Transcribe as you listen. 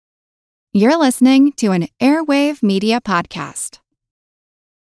You're listening to an Airwave Media Podcast.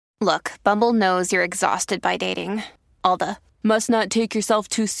 Look, Bumble knows you're exhausted by dating. All the, must not take yourself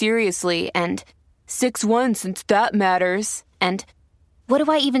too seriously, and 6'1" since that matters, and what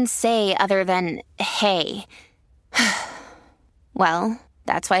do I even say other than, hey? Well,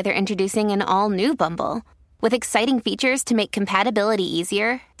 that's why they're introducing an all-new Bumble, with exciting features to make compatibility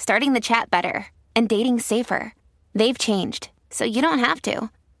easier, starting the chat better, and dating safer. They've changed, so you don't have to.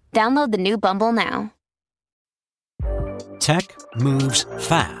 Download the new Bumble now. Tech moves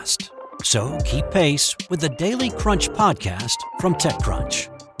fast, so keep pace with the Daily Crunch podcast from TechCrunch.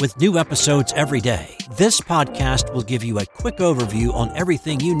 With new episodes every day, this podcast will give you a quick overview on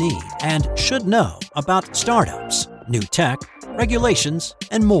everything you need and should know about startups, new tech, regulations,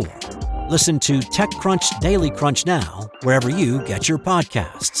 and more. Listen to TechCrunch Daily Crunch now, wherever you get your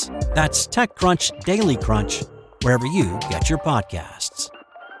podcasts. That's TechCrunch Daily Crunch, wherever you get your podcasts.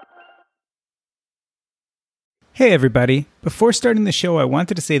 Hey everybody, before starting the show, I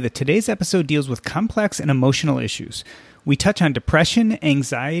wanted to say that today's episode deals with complex and emotional issues. We touch on depression,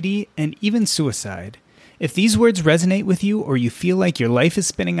 anxiety, and even suicide. If these words resonate with you or you feel like your life is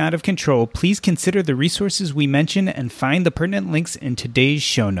spinning out of control, please consider the resources we mention and find the pertinent links in today's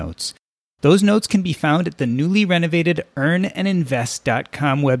show notes. Those notes can be found at the newly renovated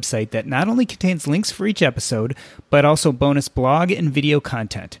earnandinvest.com website that not only contains links for each episode, but also bonus blog and video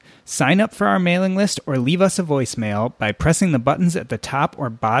content. Sign up for our mailing list or leave us a voicemail by pressing the buttons at the top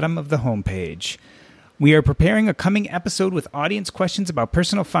or bottom of the homepage. We are preparing a coming episode with audience questions about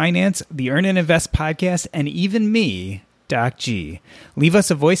personal finance, the Earn and Invest podcast, and even me, Doc G. Leave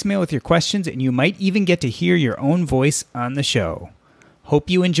us a voicemail with your questions and you might even get to hear your own voice on the show.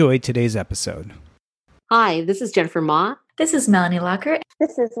 Hope you enjoyed today's episode. Hi, this is Jennifer Ma. This is Melanie Lockert.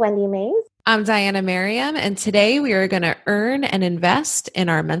 This is Wendy Mays. I'm Diania Merriam, and today we are going to earn and invest in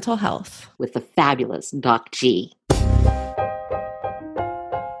our mental health With the fabulous Doc G.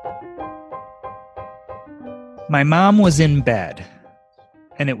 My mom was in bed,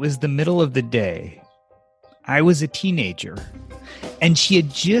 and it was the middle of the day. I was a teenager, and she had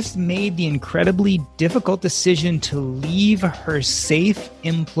just made the incredibly difficult decision to leave her safe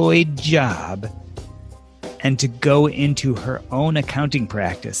employed job and to go into her own accounting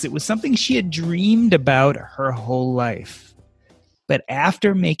practice. It was something she had dreamed about her whole life. But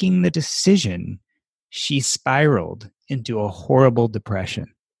after making the decision, she spiraled into a horrible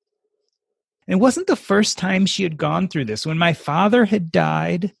depression. It wasn't the first time she had gone through this. When my father had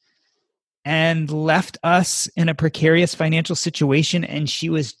died and left us in a precarious financial situation, and she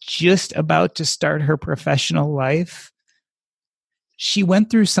was just about to start her professional life, she went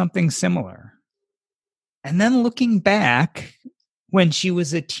through something similar. And then looking back, when she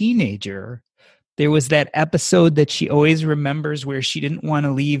was a teenager, there was that episode that she always remembers where she didn't want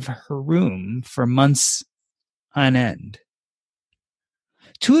to leave her room for months on end.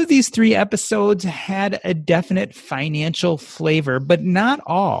 2 of these 3 episodes had a definite financial flavor, but not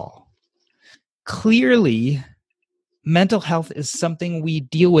all. Clearly, mental health is something we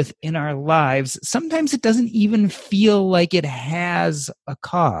deal with in our lives. Sometimes it doesn't even feel like it has a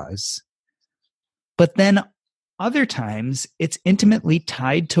cause. But then other times, it's intimately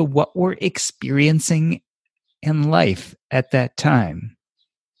tied to what we're experiencing in life at that time.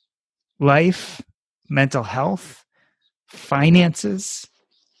 Life, mental health, finances.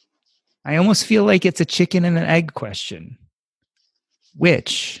 I almost feel like it's a chicken and an egg question.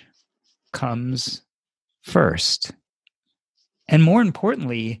 Which comes first? And more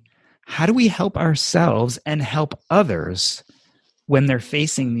importantly, how do we help ourselves and help others when they're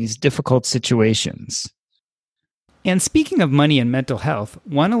facing these difficult situations? And speaking of money and mental health,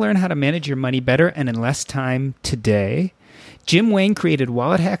 want to learn how to manage your money better and in less time today? Jim Wayne created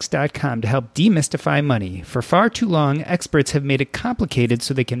WalletHacks.com to help demystify money. For far too long, experts have made it complicated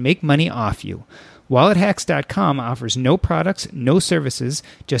so they can make money off you. WalletHacks.com offers no products, no services,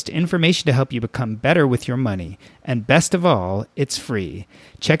 just information to help you become better with your money. And best of all, it's free.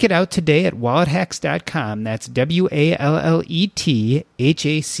 Check it out today at WalletHacks.com. That's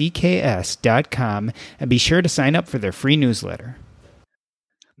WalletHacks.com. And be sure to sign up for their free newsletter.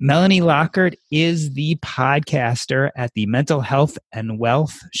 Melanie Lockert is the podcaster at the Mental Health and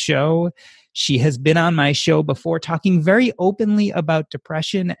Wealth Show. She has been on my show before talking very openly about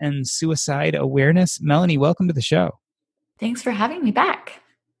depression and suicide awareness. Melanie, welcome to the show. Thanks for having me back.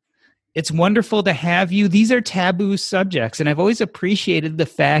 It's wonderful to have you. These are taboo subjects, and I've always appreciated the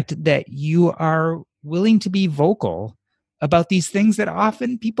fact that you are willing to be vocal about these things that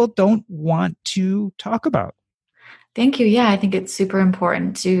often people don't want to talk about. Thank you. Yeah, I think it's super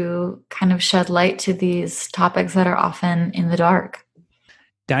important to kind of shed light to these topics that are often in the dark.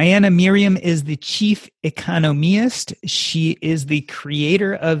 Diania Merriam is the chief economist. She is the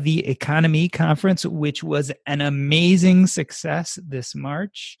creator of the Economy Conference, which was an amazing success this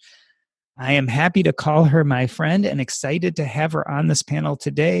March. I am happy to call her my friend and excited to have her on this panel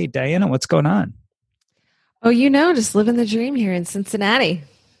today. Diania, what's going on? Oh, just living the dream here in Cincinnati.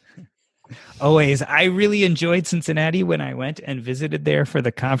 Always. I really enjoyed Cincinnati when I went and visited there for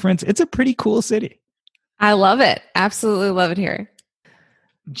the conference. It's a pretty cool city. I love it. Absolutely love it here.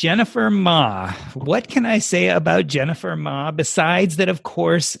 Jennifer Ma. What can I say about Jennifer Ma besides that, of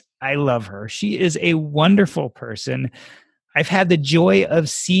course, I love her. She is a wonderful person. I've had the joy of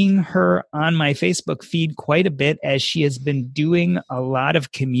seeing her on my Facebook feed quite a bit as she has been doing a lot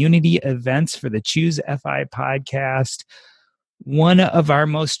of community events for the Choose FI podcast. One of our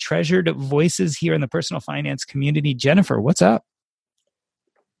most treasured voices here in the personal finance community. Jennifer, what's up?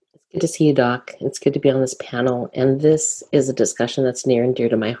 It's good to see you, Doc. It's good to be on this panel. And this is a discussion that's near and dear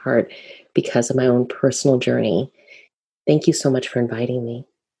to my heart because of my own personal journey. Thank you so much for inviting me.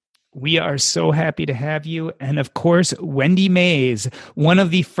 We are so happy to have you. And of course, Wendy Mays, one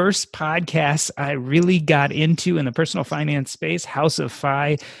of the first podcasts I really got into in the personal finance space, House of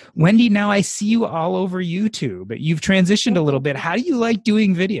Fi. Wendy, now I see you all over YouTube. You've transitioned a little bit. How do you like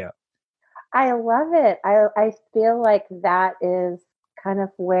doing video? I love it. I feel like that is kind of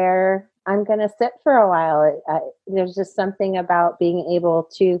where I'm going to sit for a while. There's just something about being able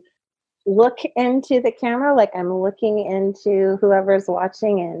to look into the camera like I'm looking into whoever's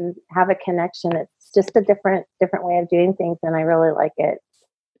watching and have a connection. It's just a different way of doing things, and I really like it.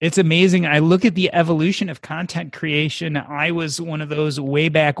 It's amazing. I look at the evolution of content creation. I was one of those way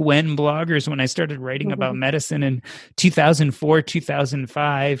back when bloggers when I started writing about medicine in 2004,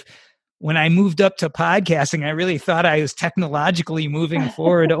 2005. When I moved up to podcasting, I really thought I was technologically moving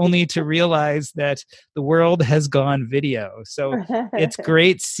forward, only to realize that the world has gone video. So it's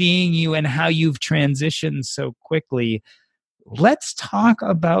great seeing you and how you've transitioned so quickly. Let's talk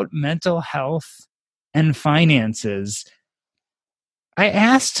about mental health and finances. I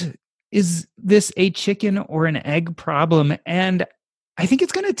asked, is this a chicken or an egg problem? And I think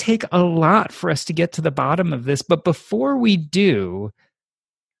it's going to take a lot for us to get to the bottom of this. But before we do,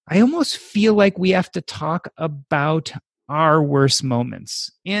 I almost feel like we have to talk about our worst moments.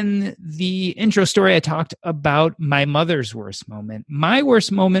 In the intro story, I talked about my mother's worst moment. My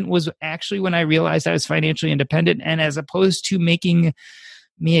worst moment was actually when I realized I was financially independent, and as opposed to making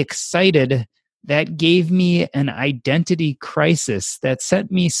me excited, that gave me an identity crisis that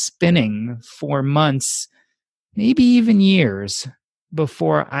sent me spinning for months, maybe even years,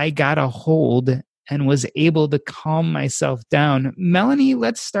 before I got a hold and was able to calm myself down. Melanie,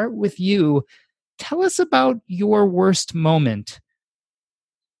 let's start with you. Tell us about your worst moment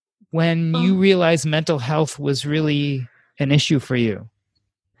when you realized mental health was really an issue for you.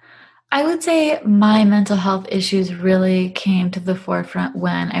 I would say my mental health issues really came to the forefront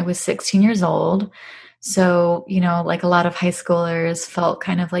when I was 16 years old. So, like a lot of high schoolers felt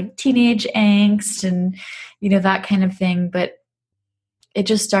kind of like teenage angst and, that kind of thing. But it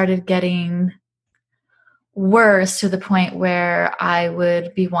just started getting worse to the point where I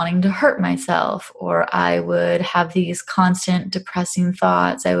would be wanting to hurt myself, or I would have these constant depressing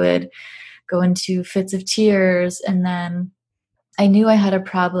thoughts. I would go into fits of tears. And then I knew I had a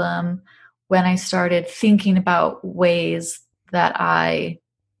problem when I started thinking about ways that I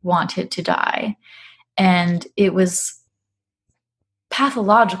wanted to die. And it was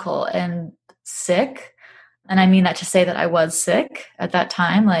pathological and sick. And I mean that to say that I was sick at that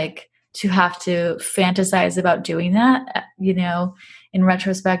time, like to have to fantasize about doing that, in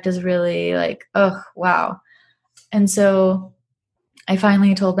retrospect is really like, oh, wow. And so I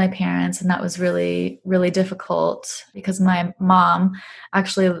finally told my parents, and that was really, really difficult because my mom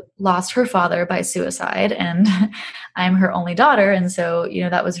actually lost her father by suicide, and I'm her only daughter. And so,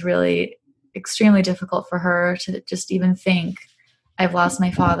 that was really extremely difficult for her to just even think I've lost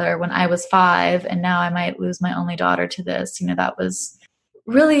my father when I was 5, and now I might lose my only daughter to this. That was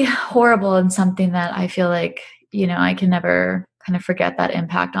really horrible, and something that I feel like, I can never kind of forget that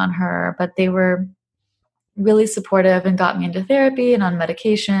impact on her. But they were really supportive and got me into therapy and on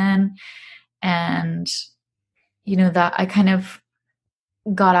medication. And, that I kind of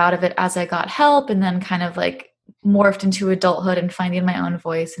got out of it as I got help, and then kind of like morphed into adulthood and finding my own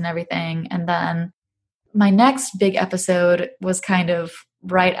voice and everything. And then my next big episode was kind of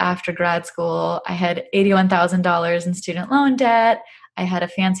right after grad school. I had $81,000 in student loan debt. I had a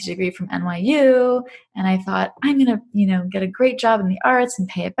fancy degree from NYU, and I thought, I'm going to, get a great job in the arts and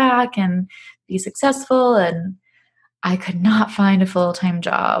pay it back and be successful. And I could not find a full-time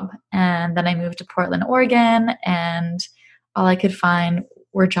job. And then I moved to Portland, Oregon, and all I could find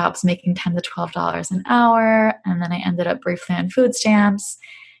were jobs making $10 to $12 an hour. And then I ended up briefly on food stamps.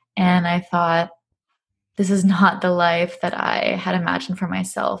 And I thought, this is not the life that I had imagined for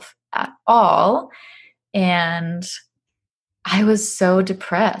myself at all. And I was so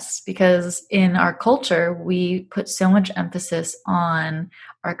depressed because in our culture, we put so much emphasis on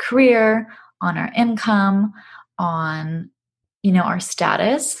our career, on our income, on, our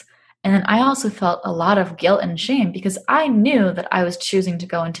status. And then I also felt a lot of guilt and shame because I knew that I was choosing to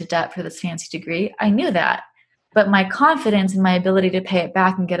go into debt for this fancy degree. I knew that. But my confidence in my ability to pay it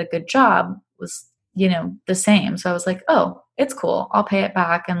back and get a good job was, the same. So I was like, oh, it's cool. I'll pay it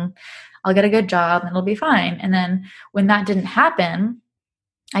back and I'll get a good job and it'll be fine. And then when that didn't happen,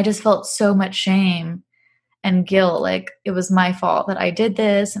 I just felt so much shame and guilt. Like it was my fault that I did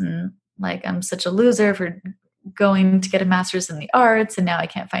this. And like, I'm such a loser for going to get a master's in the arts. And now I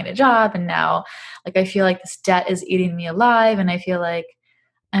can't find a job. And now like, I feel like this debt is eating me alive. And I feel like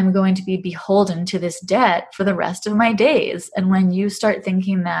I'm going to be beholden to this debt for the rest of my days. And when you start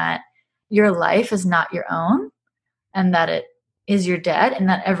thinking that your life is not your own and that it is your debt and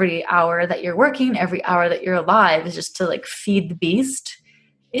that every hour that you're working, every hour that you're alive is just to like feed the beast,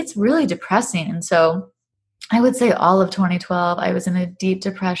 it's really depressing. And so I would say all of 2012, I was in a deep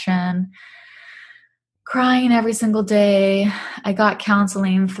depression, crying every single day. I got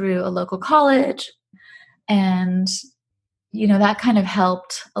counseling through a local college and, that kind of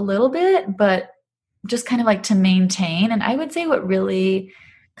helped a little bit, but just kind of like to maintain. And I would say what really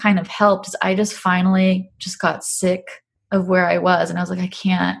kind of helped is I just finally just got sick of where I was. And I was like, I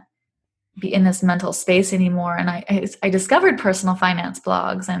can't be in this mental space anymore. And I discovered personal finance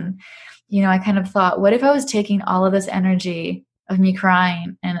blogs. And, I kind of thought, what if I was taking all of this energy of me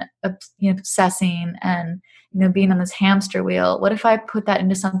crying and, obsessing and, being on this hamster wheel? What if I put that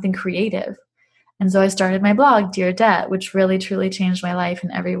into something creative? And so I started my blog, Dear Debt, which really, truly changed my life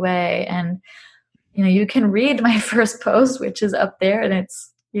in every way. And, you can read my first post, which is up there, and it's,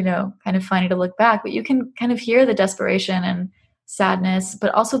 kind of funny to look back, but you can kind of hear the desperation and sadness,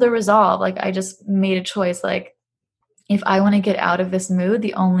 but also the resolve. Like I just made a choice, like if I want to get out of this mood,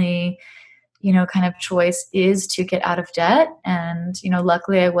 the only, kind of choice is to get out of debt. And,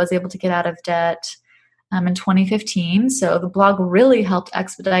 luckily I was able to get out of debt in 2015. So the blog really helped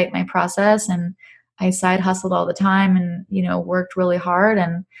expedite my process, and I side hustled all the time and, worked really hard.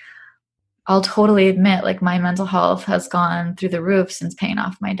 And I'll totally admit, like my mental health has gone through the roof since paying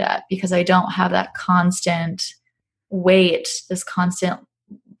off my debt because I don't have that constant weight, this constant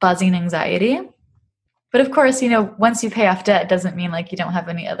buzzing anxiety. But of course, once you pay off debt, it doesn't mean like you don't have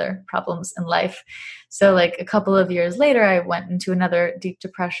any other problems in life. So like a couple of years later, I went into another deep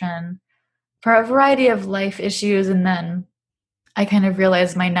depression for a variety of life issues. And then I kind of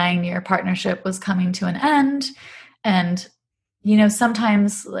realized my 9-year partnership was coming to an end. And,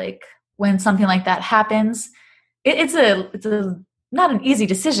 sometimes like when something like that happens, it's not an easy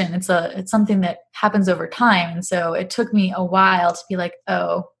decision. It's something that happens over time. And so it took me a while to be like,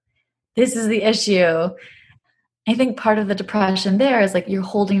 oh, this is the issue. I think part of the depression there is like you're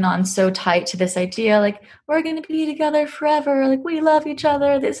holding on so tight to this idea, like we're going to be together forever. Like we love each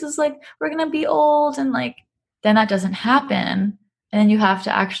other. This is like, we're going to be old. And like, then that doesn't happen. And then you have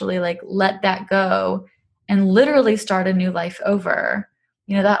to actually like let that go and literally start a new life over.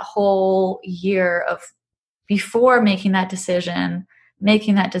 That whole year of before making that decision,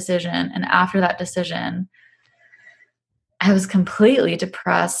 and after that decision, I was completely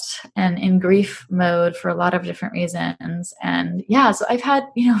depressed and in grief mode for a lot of different reasons. And yeah, so I've had,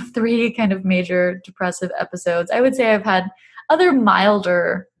 3 kind of major depressive episodes. I would say I've had other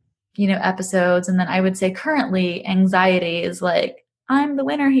milder, episodes. And then I would say currently anxiety is like, I'm the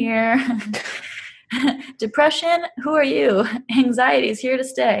winner here. Depression, who are you? Anxiety is here to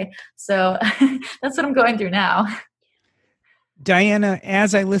stay. So that's what I'm going through now. Diana,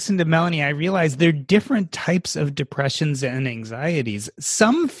 as I listen to Melanie, I realize there are different types of depressions and anxieties.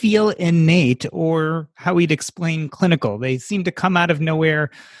 Some feel innate, or how we'd explain clinical. They seem to come out of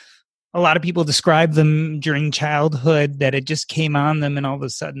nowhere. A lot of people describe them during childhood, that it just came on them and all of a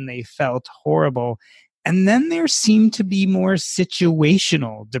sudden they felt horrible. And then there seem to be more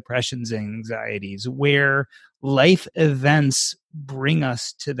situational depressions and anxieties where life events bring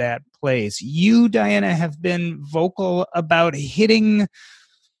us to that place. You, Diana, have been vocal about hitting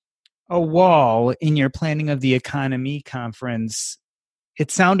a wall in your planning of the Economy Conference.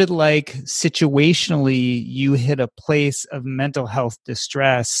 It sounded like situationally you hit a place of mental health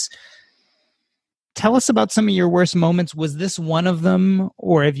distress. Tell us about some of your worst moments. Was this one of them,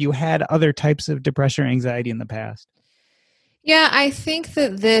 or have you had other types of depression or anxiety in the past? Yeah, I think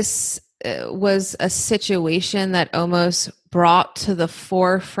that this was a situation that almost brought to the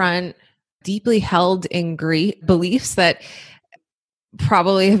forefront deeply held beliefs that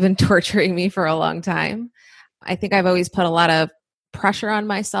probably have been torturing me for a long time. I think I've always put a lot of pressure on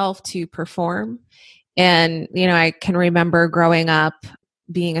myself to perform. And, I can remember growing up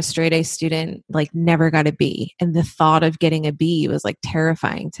being a straight A student, like never got a B. And the thought of getting a B was like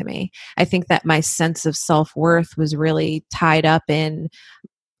terrifying to me. I think that my sense of self-worth was really tied up in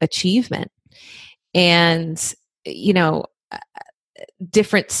achievement. And,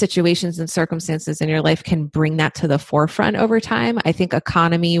 different situations and circumstances in your life can bring that to the forefront over time. I think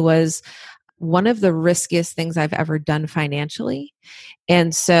economy was one of the riskiest things I've ever done financially.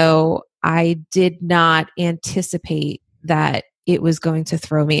 And so I did not anticipate that it was going to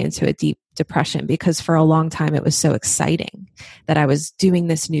throw me into a deep depression, because for a long time it was so exciting that I was doing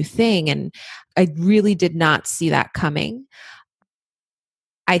this new thing. And I really did not see that coming.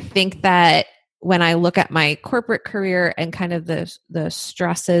 I think that when I look at my corporate career and kind of the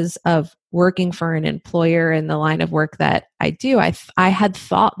stresses of working for an employer in the line of work that I do, I had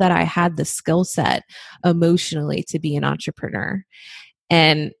thought that I had the skill set emotionally to be an entrepreneur.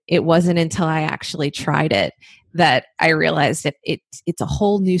 And it wasn't until I actually tried it that I realized that it's a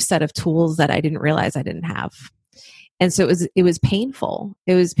whole new set of tools that I didn't realize I didn't have. And so it was painful.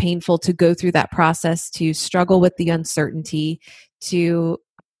 It was painful to go through that process, to struggle with the uncertainty, to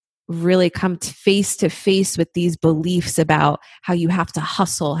really come face to face with these beliefs about how you have to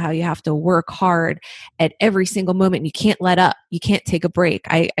hustle, how you have to work hard at every single moment. You can't let up. You can't take a break.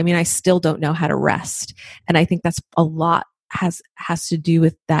 I mean, I still don't know how to rest. And I think that's a lot has to do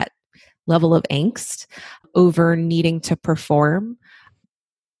with that level of angst over needing to perform.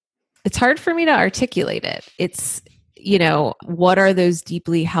 It's hard for me to articulate it. It's, what are those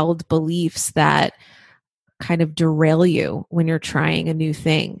deeply held beliefs that kind of derail you when you're trying a new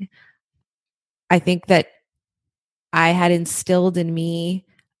thing? I think that I had instilled in me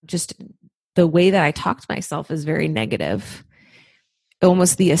just the way that I talk to myself is very negative.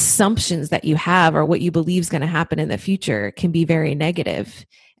 Almost the assumptions that you have or what you believe is going to happen in the future can be very negative.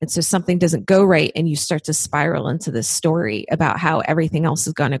 And so something doesn't go right and you start to spiral into this story about how everything else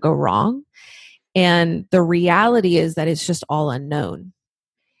is going to go wrong. And the reality is that it's just all unknown.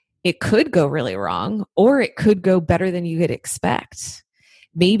 It could go really wrong, or it could go better than you could expect.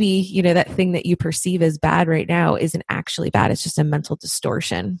 Maybe, that thing that you perceive as bad right now isn't actually bad. It's just a mental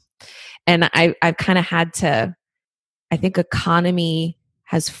distortion. And I've kind of had to, I think economy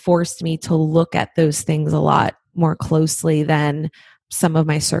has forced me to look at those things a lot more closely than some of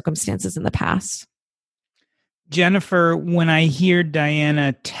my circumstances in the past. Jennifer, when I hear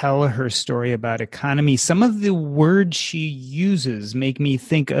Diania tell her story about economy, some of the words she uses make me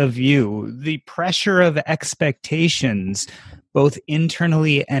think of you. The pressure of expectations, both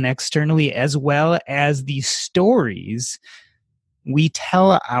internally and externally, as well as the stories we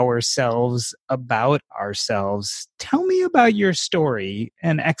tell ourselves about ourselves. Tell me about your story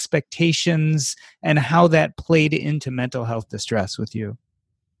and expectations and how that played into mental health distress with you.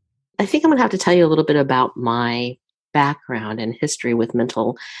 I think I'm going to have to tell you a little bit about my background and history with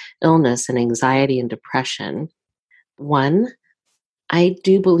mental illness and anxiety and depression. One, I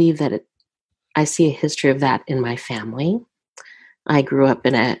do believe that I see a history of that in my family. I grew up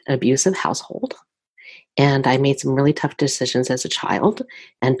in an abusive household, and I made some really tough decisions as a child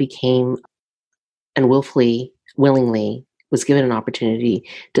and willingly was given an opportunity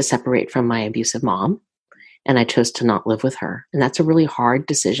to separate from my abusive mom. And I chose to not live with her. And that's a really hard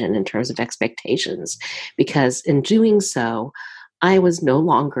decision in terms of expectations, because in doing so, I was no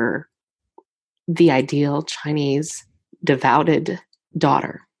longer the ideal Chinese devoted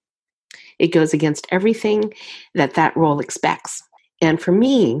daughter. It goes against everything that role expects. And for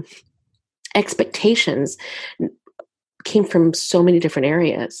me, expectations came from so many different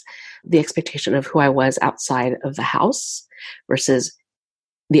areas. The expectation of who I was outside of the house versus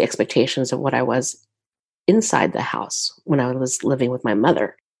the expectations of what I was inside the house when I was living with my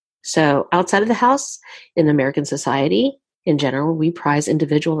mother. So outside of the house, in American society, in general, we prize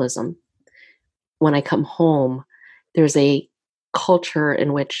individualism. When I come home, there's a culture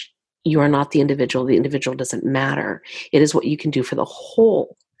in which you are not the individual doesn't matter. It is what you can do for the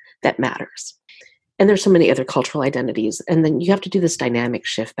whole that matters. And there's so many other cultural identities. And then you have to do this dynamic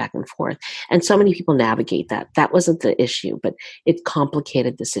shift back and forth. And so many people navigate that. That wasn't the issue, but it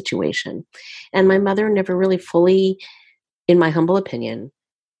complicated the situation. And my mother never really fully, in my humble opinion,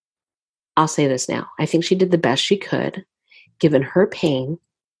 I'll say this now, I think she did the best she could, given her pain,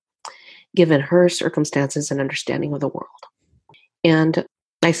 given her circumstances and understanding of the world. And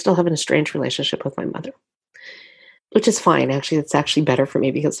I still have an estranged relationship with my mother. which is fine. Actually, it's actually better for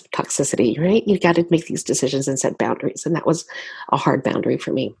me because of toxicity, right? You got to make these decisions and set boundaries. And that was a hard boundary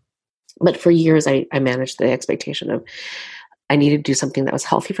for me. But for years, I managed the expectation of I needed to do something that was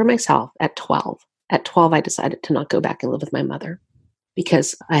healthy for myself at 12. At 12, I decided to not go back and live with my mother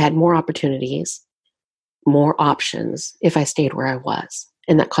because I had more opportunities, more options if I stayed where I was.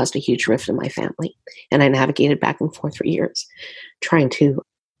 And that caused a huge rift in my family. And I navigated back and forth for years, trying to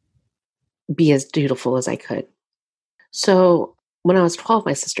be as dutiful as I could. So when I was 12,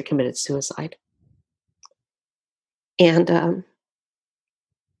 my sister committed suicide. And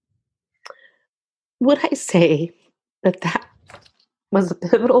would I say that was a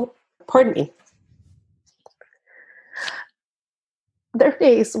pivotal, pardon me. There are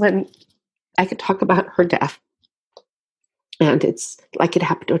days when I could talk about her death and it's like it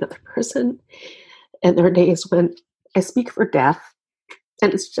happened to another person. And there are days when I speak of her death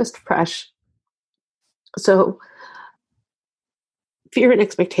and it's just fresh. So fear and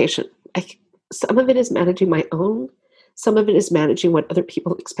expectation. Some of it is managing my own. Some of it is managing what other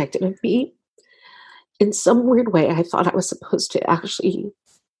people expected of me. In some weird way, I thought I was supposed to actually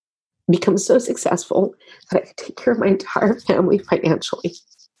become so successful that I could take care of my entire family financially.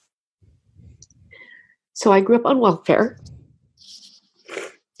 So I grew up on welfare,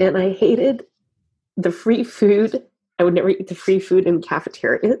 and I hated the free food. I would never eat the free food in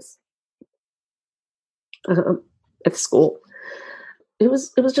cafeterias at school. It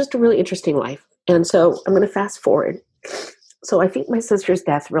was just a really interesting life. And so I'm going to fast forward. So I think my sister's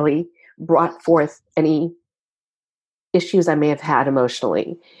death really brought forth any issues I may have had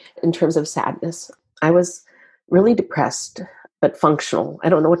emotionally in terms of sadness. I was really depressed, but functional. I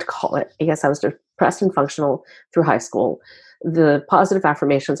don't know what to call it. I guess I was depressed and functional through high school. The positive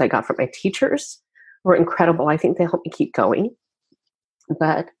affirmations I got from my teachers were incredible. I think they helped me keep going.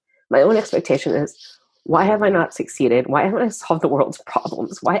 But my own expectation is, why have I not succeeded? Why haven't I solved the world's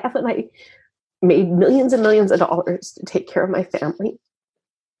problems? Why haven't I made millions and millions of dollars to take care of my family?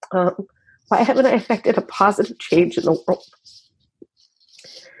 Why haven't I affected a positive change in the world?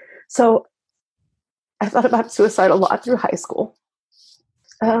 So I thought about suicide a lot through high school.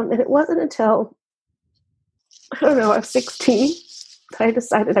 And it wasn't until, I don't know, I was 16 that I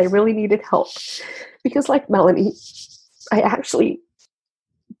decided I really needed help. Because like Melanie, I actually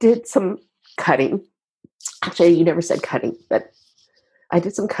did some cutting. Actually, you never said cutting, but I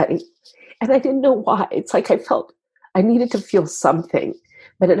did some cutting. And I didn't know why. It's like I felt I needed to feel something.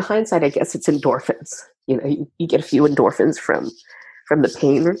 But in hindsight, I guess it's endorphins. You know, you get a few endorphins from the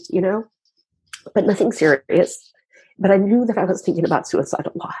pain, you know, but nothing serious. But I knew that I was thinking about suicide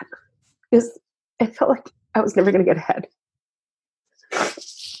a lot because I felt like I was never going to get ahead.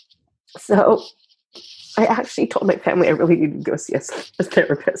 So I actually told my family I really needed to go see a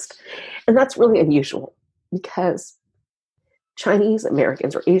therapist. And that's really unusual because Chinese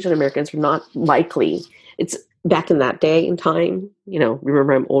Americans or Asian Americans are not likely. It's back in that day and time, you know,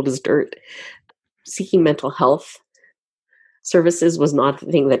 remember I'm old as dirt. Seeking mental health services was not a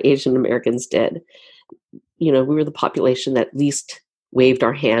thing that Asian Americans did. You know, we were the population that least waved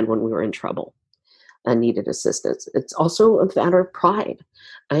our hand when we were in trouble and needed assistance. It's also a matter of pride.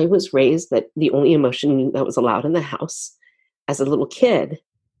 I was raised that the only emotion that was allowed in the house as a little kid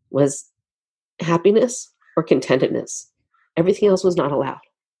was happiness or contentedness. Everything else was not allowed.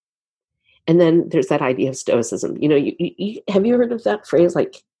 And then there's that idea of stoicism. You know, you have you heard of that phrase,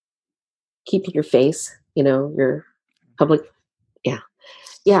 like keeping your face, you know, your public?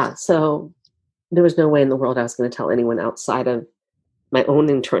 Yeah. So there was no way in the world I was going to tell anyone outside of my own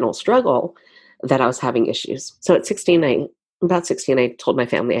internal struggle that I was having issues. So at 16, about 16, I told my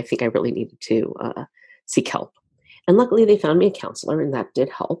family I think I really needed to seek help. And luckily they found me a counselor, and that did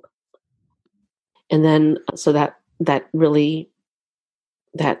help. And then, so that really,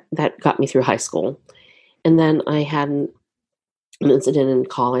 that got me through high school. And then I had an incident in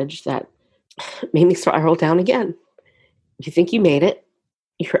college that made me spiral down again. You think you made it,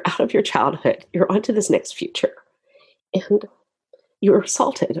 you're out of your childhood, you're onto this next future, and you're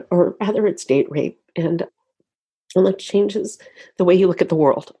assaulted, or rather it's date rape, and it changes the way you look at the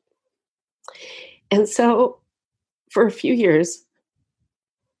world. And so for a few years,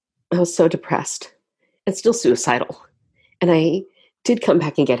 I was so depressed and still suicidal. And I did come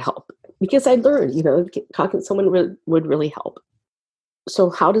back and get help because I learned, you know, talking to someone would really help. So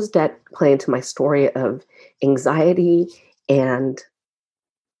how does that play into my story of anxiety and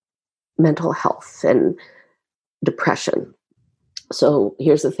mental health and depression? So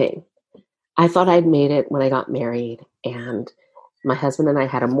here's the thing. I thought I'd made it when I got married, and my husband and I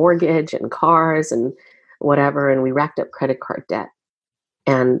had a mortgage and cars and whatever, and we racked up credit card debt.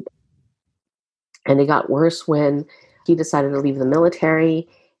 And And it got worse when he decided to leave the military,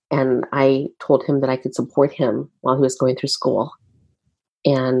 and I told him that I could support him while he was going through school.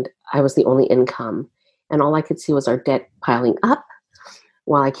 And I was the only income. And all I could see was our debt piling up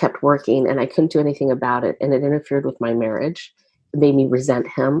while I kept working, and I couldn't do anything about it. And it interfered with my marriage. It made me resent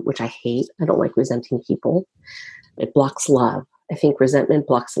him, which I hate. I don't like resenting people. It blocks love. I think resentment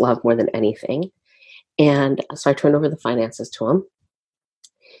blocks love more than anything. And so I turned over the finances to him.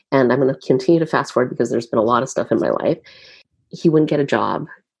 And I'm going to continue to fast forward because there's been a lot of stuff in my life. He wouldn't get a job,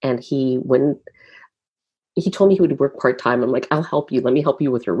 and he told me he would work part-time. I'm like, I'll help you. Let me help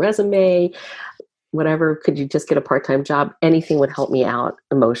you with your resume, whatever. Could you just get a part-time job? Anything would help me out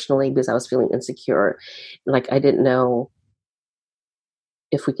emotionally because I was feeling insecure. Like I didn't know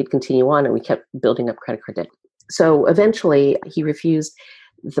if we could continue on, and we kept building up credit card debt. So eventually he refused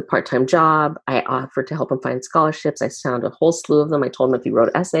the part-time job. I offered to help him find scholarships. I found a whole slew of them. I told him if he wrote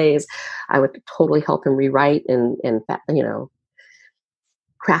essays, I would totally help him rewrite and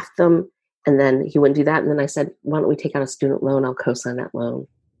craft them. And then he wouldn't do that. And then I said, why don't we take out a student loan? I'll co-sign that loan.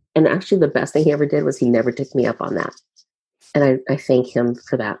 And actually the best thing he ever did was he never took me up on that. And I thank him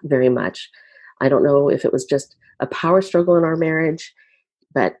for that very much. I don't know if it was just a power struggle in our marriage,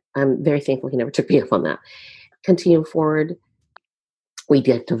 but I'm very thankful he never took me up on that. Continuing forward, we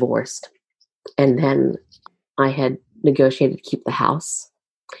get divorced. And then I had negotiated to keep the house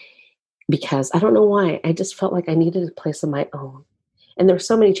because I don't know why. I just felt like I needed a place of my own. And there were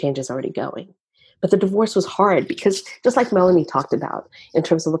so many changes already going. But the divorce was hard because just like Melanie talked about, in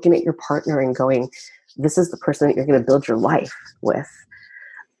terms of looking at your partner and going, this is the person that you're going to build your life with,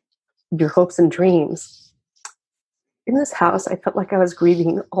 your hopes and dreams. In this house, I felt like I was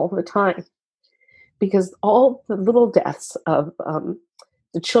grieving all the time because all the little deaths of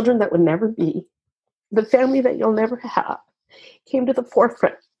the children that would never be, the family that you'll never have, came to the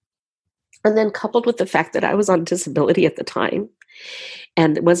forefront. And then coupled with the fact that I was on disability at the time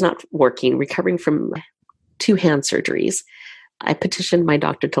and was not working, recovering from 2 hand surgeries, I petitioned my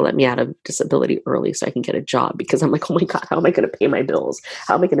doctor to let me out of disability early so I can get a job because I'm like, oh my God, how am I going to pay my bills?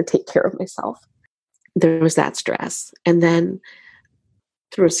 How am I going to take care of myself? There was that stress. And then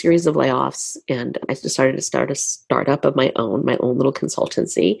through a series of layoffs, and I decided to start a startup of my own little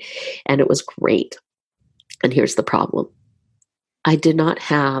consultancy, and it was great. And here's the problem. I did not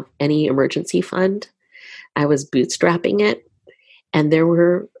have any emergency fund. I was bootstrapping it, and there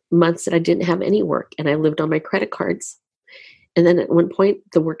were months that I didn't have any work, and I lived on my credit cards. And then at one point,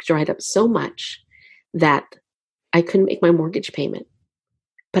 the work dried up so much that I couldn't make my mortgage payment,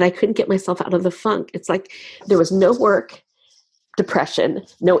 but I couldn't get myself out of the funk. It's like there was no work, depression,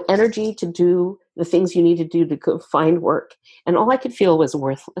 no energy to do the things you need to do to go find work. And all I could feel was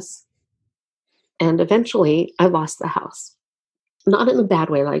worthless. And eventually I lost the house. Not in a bad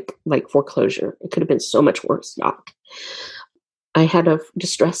way, like foreclosure. It could have been so much worse. Yuck. I had a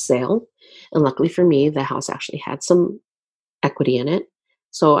distressed sale. And luckily for me, the house actually had some equity in it.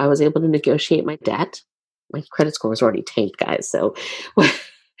 So I was able to negotiate my debt. My credit score was already tanked, guys. So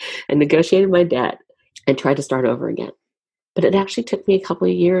I negotiated my debt and tried to start over again. But it actually took me a couple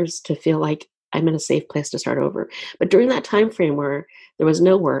of years to feel like I'm in a safe place to start over. But during that time frame where there was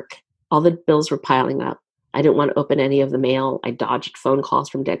no work, all the bills were piling up. I didn't want to open any of the mail. I dodged phone calls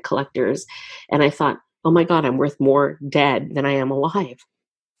from debt collectors. And I thought, oh my God, I'm worth more dead than I am alive.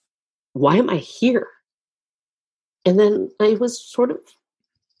 Why am I here? And then I was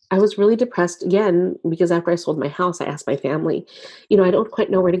really depressed again, because after I sold my house, I asked my family, I don't quite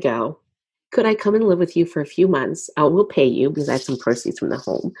know where to go. Could I come and live with you for a few months? I will pay you because I have some proceeds from the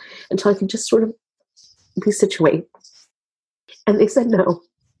home until I could just sort of be situated. And they said no.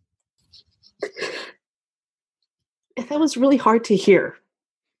 And that was really hard to hear.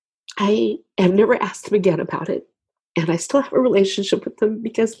 I have never asked them again about it. And I still have a relationship with them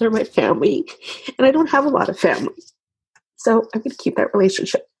because they're my family. And I don't have a lot of family. So I'm going to keep that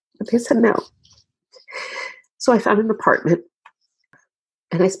relationship. But they said no. So I found an apartment.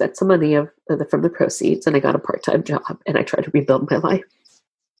 And I spent some money from the proceeds, and I got a part-time job, and I tried to rebuild my life.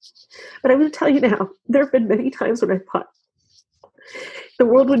 But I'm going to tell you now, there have been many times when I thought the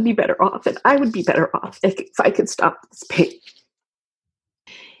world would be better off, and I would be better off if I could stop this pain.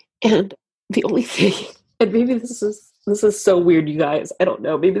 And the only thing, and maybe this is so weird, you guys, I don't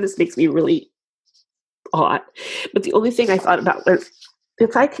know, maybe this makes me really odd, but the only thing I thought about was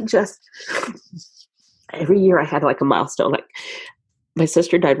if I could just, every year I had like a milestone, like my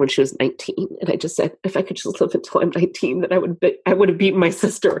sister died when she was 19, and I just said, if I could just live until I'm 19, then I would have beaten my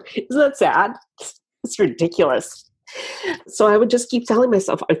sister. Isn't that sad? It's ridiculous. So I would just keep telling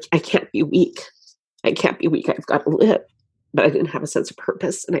myself, I can't be weak. I can't be weak. I've got to live. But I didn't have a sense of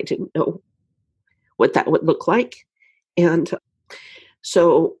purpose, and I didn't know what that would look like. And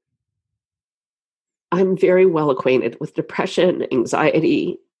so I'm very well acquainted with depression,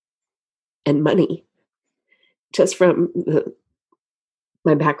 anxiety, and money, just from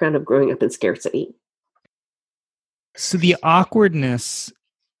my background of growing up in scarcity. So the awkwardness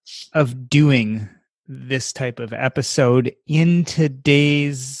of doing this type of episode in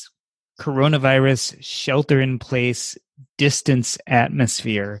today's coronavirus shelter-in-place distance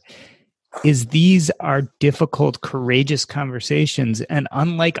atmosphere is these are difficult, courageous conversations. And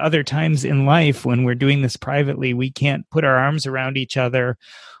unlike other times in life when we're doing this privately, we can't put our arms around each other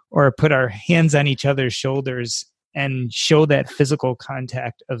or put our hands on each other's shoulders and show that physical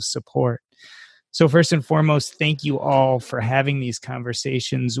contact of support. So first and foremost, thank you all for having these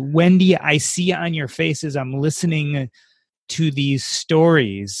conversations. Wendy, I see on your face as I'm listening to these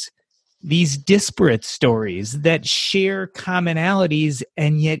stories, these disparate stories that share commonalities,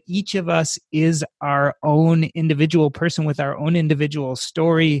 and yet each of us is our own individual person with our own individual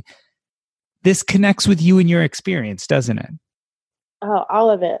story. This connects with you and your experience, doesn't it? Oh, all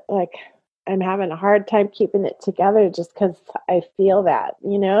of it. Like, I'm having a hard time keeping it together just because I feel that,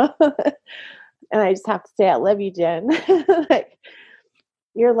 And I just have to say, I love you, Jen. Like,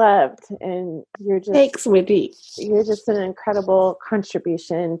 you're loved, and Thanks, Wendy. You're just an incredible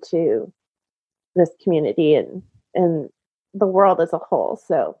contribution to this community and the world as a whole.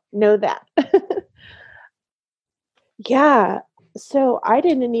 So know that. Yeah. So I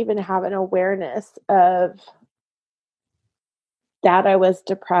didn't even have an awareness of that I was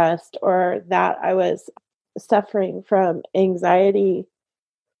depressed or that I was suffering from anxiety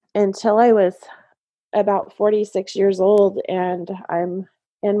until I was about 46 years old, and I'm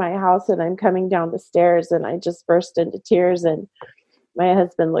in my house and I'm coming down the stairs and I just burst into tears, and my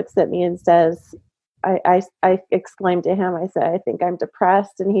husband looks at me and says, I exclaimed to him, I said, I think I'm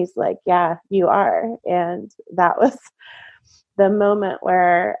depressed. And he's like, yeah, you are. And that was the moment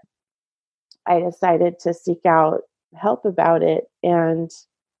where I decided to seek out help about it. And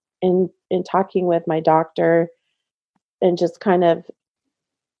in talking with my doctor and just kind of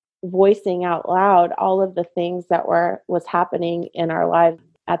voicing out loud all of the things that was happening in our lives.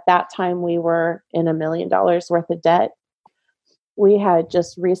 At that time, we were in $1 million worth of debt. We had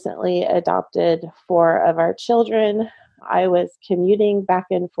just recently adopted 4 of our children. I was commuting back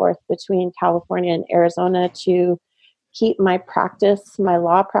and forth between California and Arizona to keep my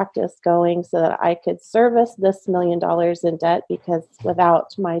law practice going so that I could service this $1 million in debt, because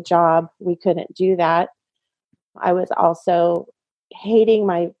without my job, we couldn't do that. I was also hating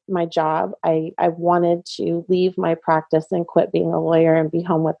my job. I wanted to leave my practice and quit being a lawyer and be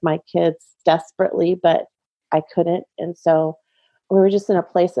home with my kids desperately, but I couldn't. And so we were just in a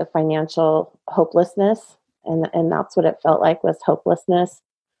place of financial hopelessness. And that's what it felt like, was hopelessness.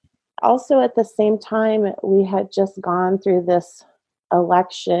 Also, at the same time, we had just gone through this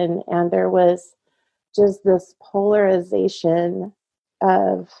election, and there was just this polarization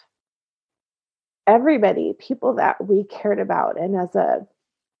of everybody, people that we cared about, and as a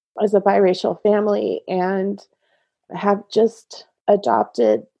biracial family, and have just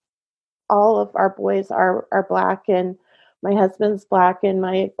adopted all of our boys are Black, and my husband's Black, and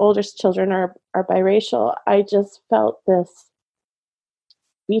my oldest children are biracial. I just felt this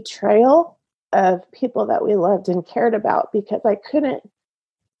betrayal of people that we loved and cared about, because I couldn't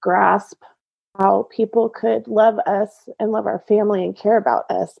grasp how people could love us and love our family and care about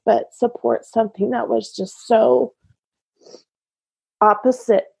us, but support something that was just so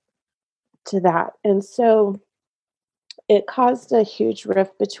opposite to that. And so it caused a huge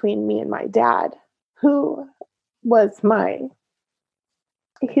rift between me and my dad, who was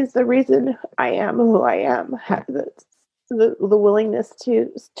he's the reason I am who I am, the willingness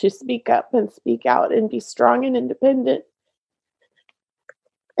to speak up and speak out and be strong and independent.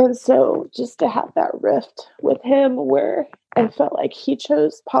 And so just to have that rift with him, where I felt like he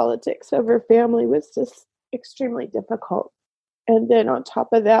chose politics over family, was just extremely difficult. And then on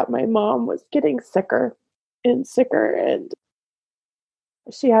top of that, my mom was getting sicker and sicker, and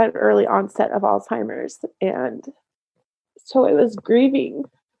she had early onset of Alzheimer's. And so I was grieving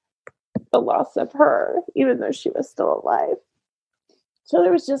the loss of her, even though she was still alive. So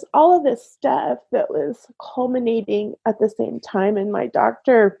there was just all of this stuff that was culminating at the same time. And my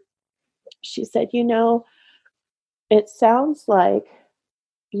doctor, she said, it sounds like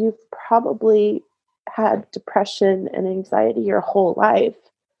you've probably had depression and anxiety your whole life,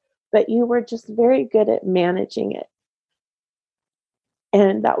 but you were just very good at managing it.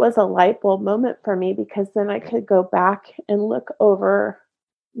 And that was a light bulb moment for me, because then I could go back and look over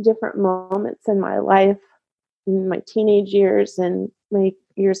different moments in my life, in my teenage years and my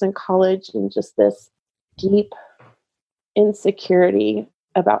years in college and just this deep insecurity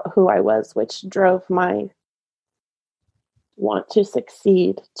about who I was, which drove my want to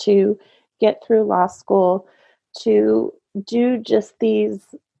succeed, to get through law school, to do just these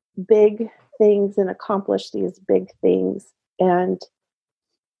big things and accomplish these big things. And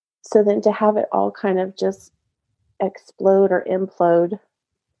so then to have it all kind of just explode or implode,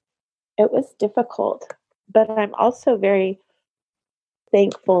 it was difficult. But I'm also very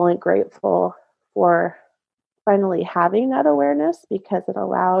thankful and grateful for finally having that awareness, because it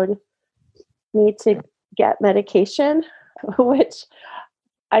allowed me to get medication, which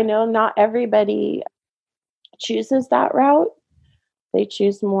I know not everybody chooses that route. They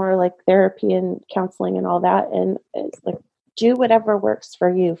choose more like therapy and counseling and all that. And it's like, do whatever works for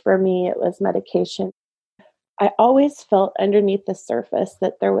you. For me, it was medication. I always felt underneath the surface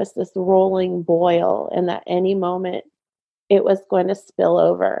that there was this rolling boil and that any moment it was going to spill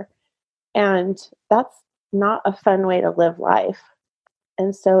over. And that's not a fun way to live life.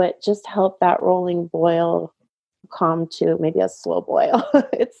 And so it just helped that rolling boil calm to maybe a slow boil.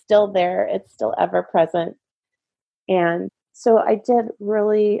 It's still there. It's still ever present. And so I did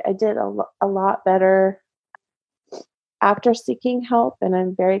a lot better after seeking help. And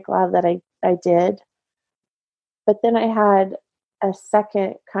I'm very glad that I did. But then I had a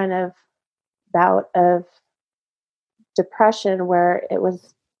second kind of bout of depression where it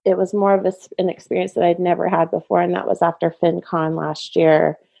was more of an experience that I'd never had before. And that was after FinCon last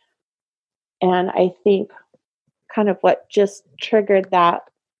year. And I think kind of what just triggered that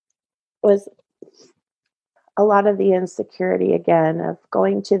was a lot of the insecurity again of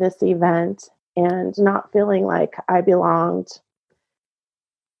going to this event and not feeling like I belonged,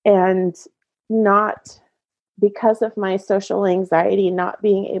 and not, because of my social anxiety, not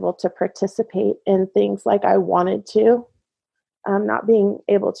being able to participate in things like I wanted to, not being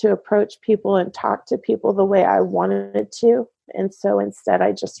able to approach people and talk to people the way I wanted to. And so instead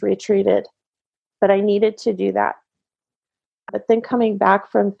I just retreated, but I needed to do that. But then coming back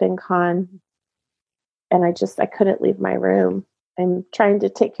from FinCon, and I couldn't leave my room. I'm trying to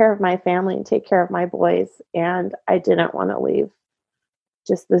take care of my family and take care of my boys. And I didn't want to leave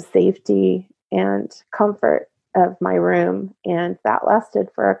just the safety and comfort of my room. And that lasted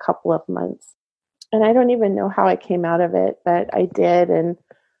for a couple of months. And I don't even know how I came out of it, but I did. And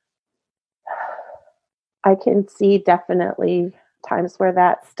I can see definitely times where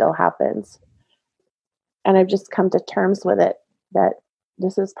that still happens. And I've just come to terms with it, that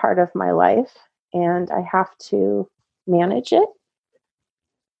this is part of my life and I have to manage it.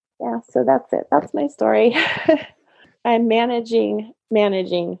 Yeah, so that's it. That's my story. I'm managing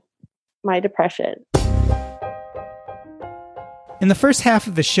my depression. In the first half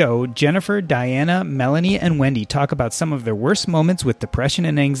of the show, Jennifer, Diana, Melanie, and Wendy talk about some of their worst moments with depression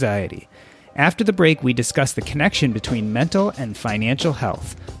and anxiety. After the break, we discuss the connection between mental and financial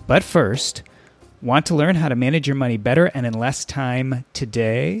health. But first, want to learn how to manage your money better and in less time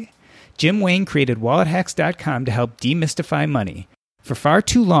today? Jim Wayne created WalletHacks.com to help demystify money. For far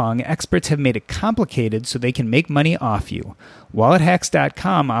too long, experts have made it complicated so they can make money off you.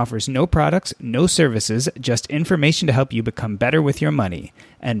 WalletHacks.com offers no products, no services, just information to help you become better with your money.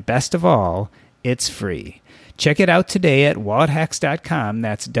 And best of all, it's free. Check it out today at WalletHacks.com.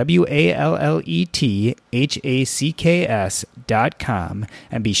 That's WalletHacks.com.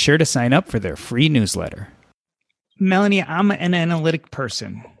 And be sure to sign up for their free newsletter. Melanie, I'm an analytic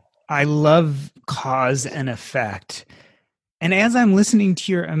person. I love cause and effect. And as I'm listening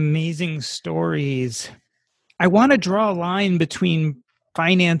to your amazing stories, I want to draw a line between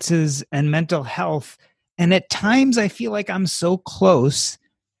finances and mental health. And at times I feel like I'm so close.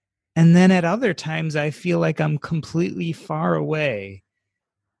 And then at other times I feel like I'm completely far away.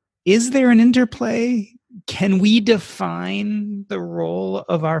 Is there an interplay? Can we define the role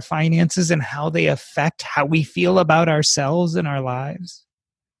of our finances and how they affect how we feel about ourselves and our lives?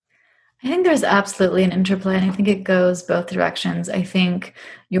 I think there's absolutely an interplay, and I think it goes both directions. I think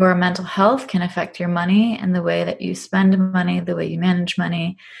your mental health can affect your money and the way that you spend money, the way you manage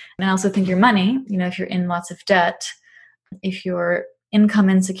money. And I also think your money, if you're in lots of debt, if you're income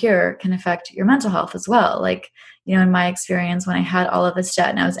insecure, can affect your mental health as well. Like, in my experience, when I had all of this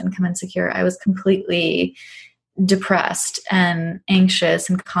debt and I was income insecure, I was completely depressed and anxious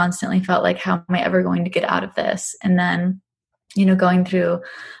and constantly felt like, how am I ever going to get out of this? And then going through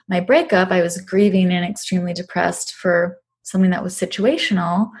my breakup, I was grieving and extremely depressed for something that was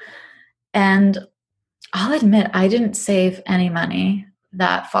situational. And I'll admit, I didn't save any money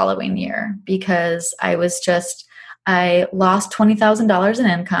that following year because I lost $20,000 in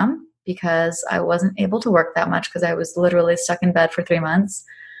income. because I wasn't able to work that much because I was literally stuck in bed for 3 months.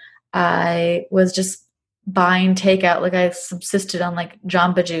 I was just buying takeout. Like, I subsisted on like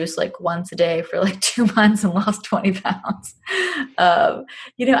Jamba Juice like once a day for like 2 months and lost 20 pounds.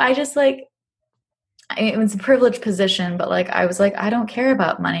 I just like, it was a privileged position, but like, I was like, I don't care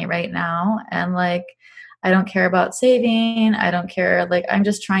about money right now. And like, I don't care about saving. I don't care. Like, I'm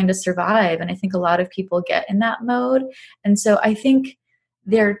just trying to survive. And I think a lot of people get in that mode. And so I think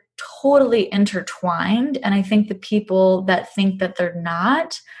they're totally intertwined. And I think the people that think that they're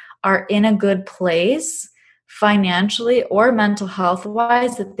not are in a good place financially or mental health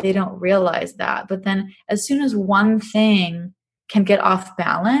wise, that they don't realize that. But then as soon as one thing can get off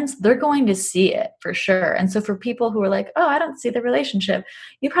balance, they're going to see it for sure. And so for people who are like, oh, I don't see the relationship,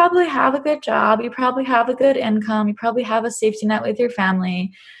 you probably have a good job, you probably have a good income, you probably have a safety net with your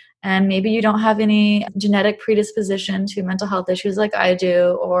family, and maybe you don't have any genetic predisposition to mental health issues like I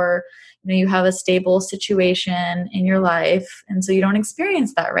do, or you have a stable situation in your life, and so you don't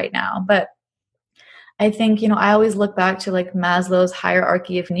experience that right now. But I think, I always look back to like Maslow's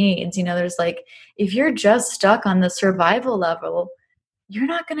hierarchy of needs. There's like, if you're just stuck on the survival level, you're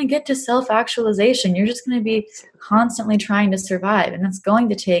not going to get to self-actualization. You're just going to be constantly trying to survive. And that's going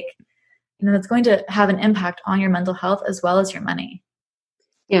to take, that's going to have an impact on your mental health as well as your money.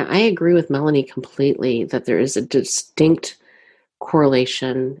 Yeah, I agree with Melanie completely that there is a distinct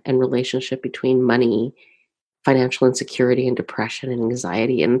correlation and relationship between money, financial insecurity, and depression and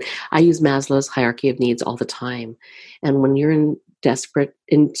anxiety. And I use Maslow's hierarchy of needs all the time. And when you're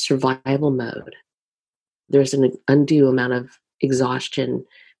in survival mode, there's an undue amount of exhaustion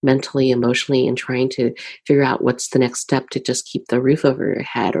mentally, emotionally, and trying to figure out what's the next step to just keep the roof over your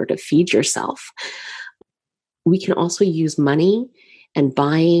head or to feed yourself. We can also use money and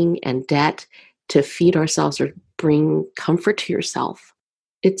buying and debt to feed ourselves or bring comfort to yourself.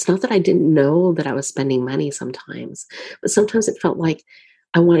 It's not that I didn't know that I was spending money sometimes, but sometimes it felt like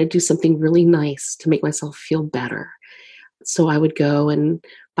I want to do something really nice to make myself feel better. So I would go and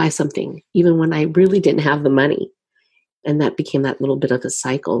buy something, even when I really didn't have the money. And that became that little bit of a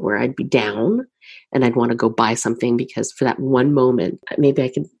cycle where I'd be down and I'd want to go buy something because for that one moment, maybe I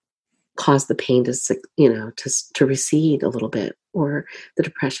could cause the pain to recede a little bit, or the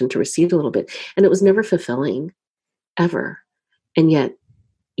depression to recede a little bit. And it was never fulfilling, ever. And yet,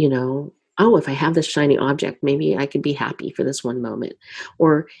 if I have this shiny object, maybe I could be happy for this one moment.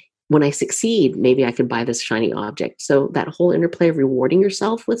 Or when I succeed, maybe I could buy this shiny object. So that whole interplay of rewarding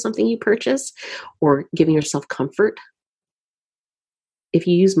yourself with something you purchase or giving yourself comfort, if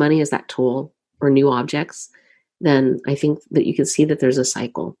you use money as that tool or new objects, then I think that you can see that there's a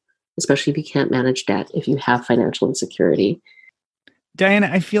cycle, especially if you can't manage debt, if you have financial insecurity. Diana,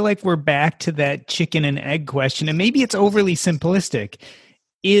 I feel like we're back to that chicken and egg question, and maybe it's overly simplistic.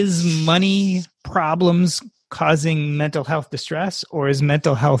 Is money problems causing mental health distress, or is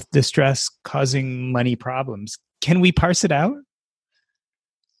mental health distress causing money problems? Can we parse it out?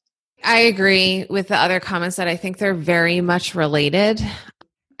 I agree with the other comments that I think they're very much related.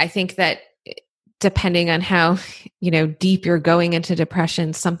 I think that depending on how, deep you're going into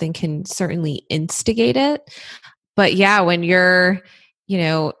depression, something can certainly instigate it. But yeah, when you're,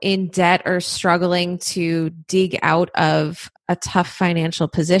 in debt or struggling to dig out of a tough financial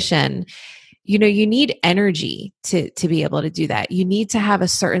position, you need energy to be able to do that. You need to have a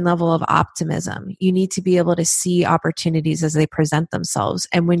certain level of optimism. You need to be able to see opportunities as they present themselves.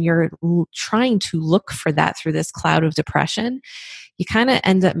 And when you're trying to look for that through this cloud of depression, you kind of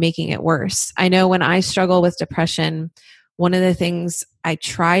end up making it worse. I know when I struggle with depression, one of the things I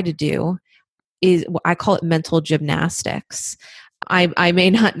try to do is, I call it mental gymnastics. I may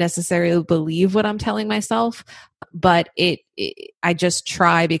not necessarily believe what I'm telling myself, but I just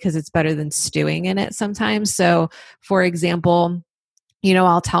try because it's better than stewing in it sometimes. So for example,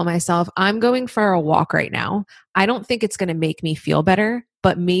 I'll tell myself, I'm going for a walk right now. I don't think it's going to make me feel better,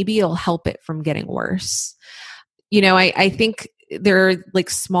 but maybe it'll help it from getting worse. I think there are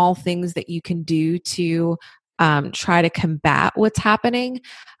like small things that you can do to try to combat what's happening.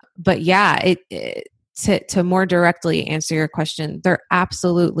 But yeah, to more directly answer your question, they're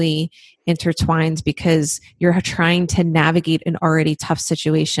absolutely intertwined because you're trying to navigate an already tough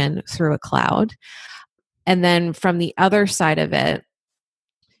situation through a cloud. And then from the other side of it,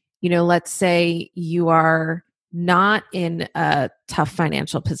 let's say you are not in a tough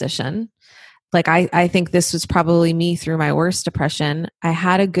financial position. Like I think this was probably me through my worst depression. I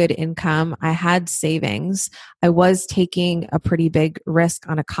had a good income. I had savings. I was taking a pretty big risk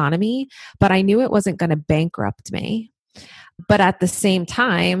on economy, but I knew it wasn't going to bankrupt me. But at the same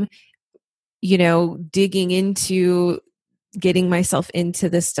time, digging into getting myself into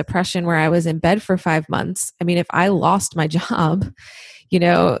this depression where I was in bed for 5 months. I mean, if I lost my job,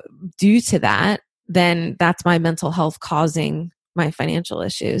 due to that, then that's my mental health causing my financial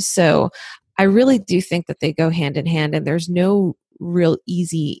issues. So I really do think that they go hand in hand, and there's no real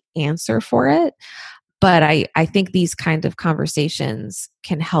easy answer for it. But I think these kind of conversations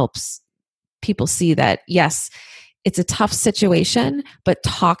can help people see that, yes, it's a tough situation, but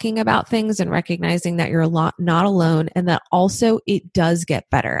talking about things and recognizing that you're not alone, and that also it does get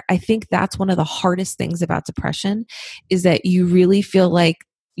better. I think that's one of the hardest things about depression, is that you really feel like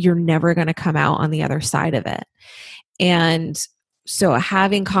you're never going to come out on the other side of it. And so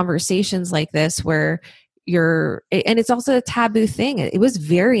having conversations like this where and it's also a taboo thing. It was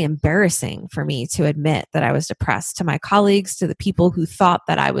very embarrassing for me to admit that I was depressed, to my colleagues, to the people who thought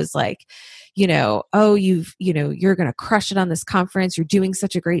that I was like, oh, you're going to crush it on this conference. You're doing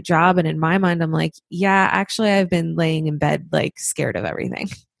such a great job. And in my mind, I'm like, yeah, actually I've been laying in bed, like scared of everything.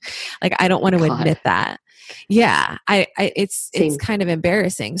 Like, I don't want to admit that. Yeah. It's kind of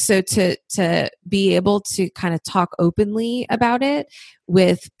embarrassing. So to be able to kind of talk openly about it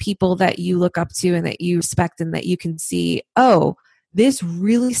with people that you look up to and that you respect, and that you can see, oh, this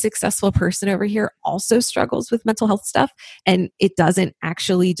really successful person over here also struggles with mental health stuff, and it doesn't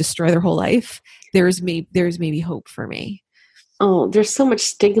actually destroy their whole life. There's maybe hope for me. Oh, there's so much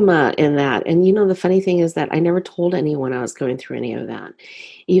stigma in that. And the funny thing is that I never told anyone I was going through any of that.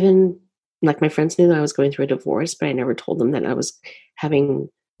 Even like my friends knew that I was going through a divorce, but I never told them that I was having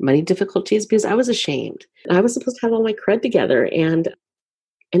money difficulties because I was ashamed. I was supposed to have all my crud together, and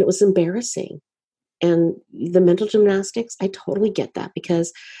it was embarrassing. And the mental gymnastics, I totally get that,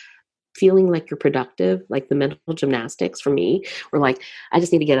 because feeling like you're productive, like the mental gymnastics for me were like, I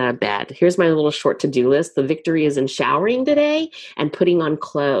just need to get out of bed. Here's my little short to-do list. The victory is in showering today and putting on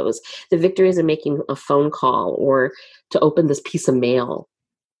clothes. The victory is in making a phone call, or to open this piece of mail,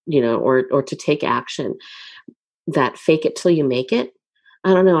 or to take action. That fake it till you make it.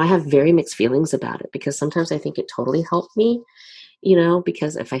 I don't know. I have very mixed feelings about it, because sometimes I think it totally helped me,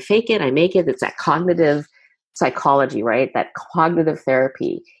 because if I fake it, I make it. It's that cognitive psychology, right? That cognitive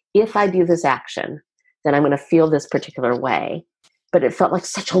therapy. If I do this action, then I'm going to feel this particular way. But it felt like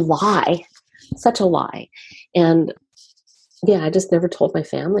such a lie. And yeah, I just never told my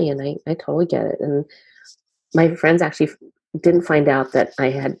family, and I totally get it. And my friends actually didn't find out that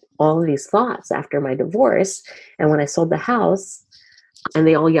I had all of these thoughts after my divorce. And when I sold the house, and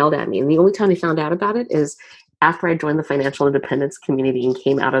they all yelled at me. And the only time they found out about it is after I joined the financial independence community and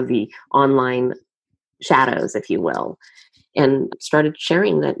came out of the online shadows, if you will, and started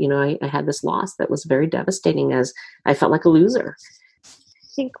sharing that, I had this loss that was very devastating, as I felt like a loser.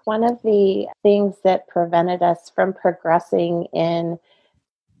 I think one of the things that prevented us from progressing in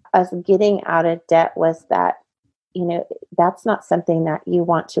us getting out of debt was that, that's not something that you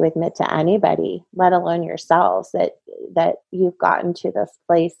want to admit to anybody, let alone yourselves, that you've gotten to this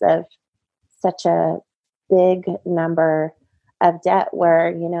place of such a big number of debt where,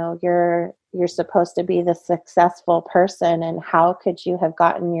 you're supposed to be the successful person, and how could you have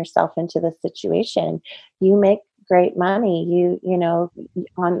gotten yourself into this situation? You make great money.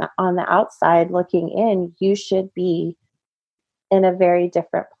 On the outside looking in, you should be in a very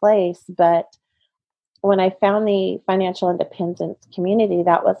different place. But when I found the financial independence community,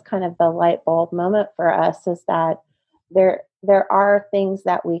 that was kind of the light bulb moment for us, is that there are things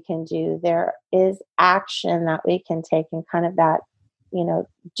that we can do. There is action that we can take, and kind of that,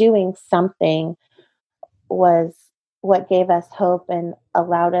 doing something was what gave us hope and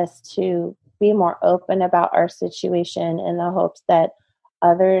allowed us to be more open about our situation, in the hopes that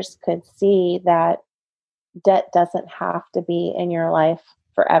others could see that debt doesn't have to be in your life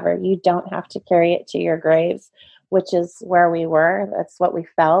forever. You don't have to carry it to your graves, which is where we were. That's what we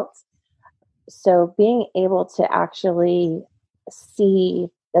felt. So being able to actually see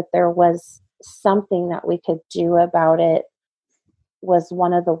that there was something that we could do about it was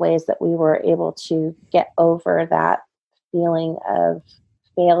one of the ways that we were able to get over that feeling of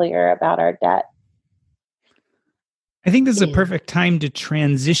failure about our debt. I think this is a perfect time to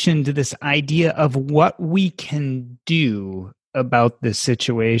transition to this idea of what we can do about this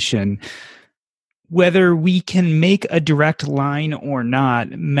situation. Whether we can make a direct line or not,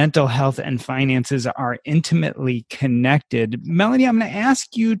 mental health and finances are intimately connected. Melanie, I'm going to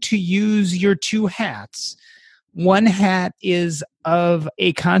ask you to use your two hats. One hat is of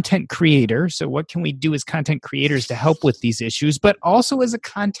a content creator. So what can we do as content creators to help with these issues? But also as a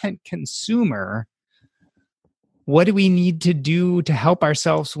content consumer, what do we need to do to help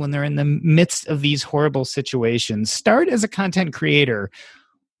ourselves when they're in the midst of these horrible situations? Start as a content creator.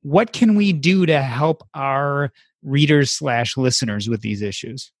 What can we do to help our readers/listeners with these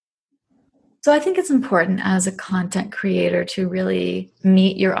issues? So I think it's important as a content creator to really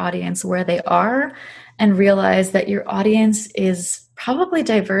meet your audience where they are and realize that your audience is probably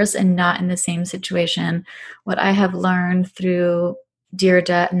diverse and not in the same situation. What I have learned through Dear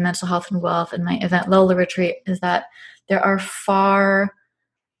Debt and Mental Health and Wealth and my event Lola Retreat is that there are far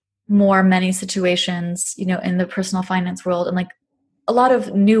more many situations, in the personal finance world, and like a lot of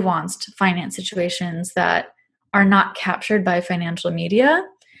nuanced finance situations that are not captured by financial media.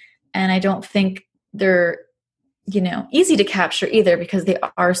 And I don't think they're, easy to capture either, because they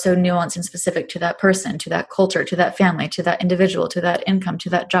are so nuanced and specific to that person, to that culture, to that family, to that individual, to that income, to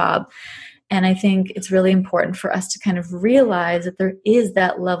that job. And I think it's really important for us to kind of realize that there is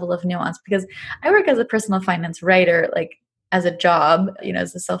that level of nuance, because I work as a personal finance writer, like as a job,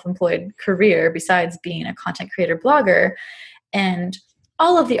 as a self-employed career, besides being a content creator blogger. And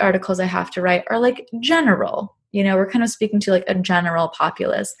all of the articles I have to write are like general, we're kind of speaking to like a general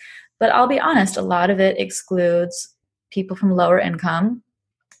populace. But I'll be honest, a lot of it excludes people from lower income.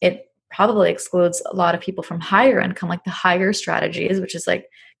 It probably excludes a lot of people from higher income, like the higher strategies, which is like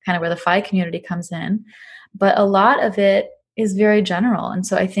kind of where the FI community comes in. But a lot of it is very general. And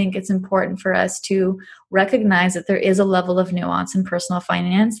so I think it's important for us to recognize that there is a level of nuance in personal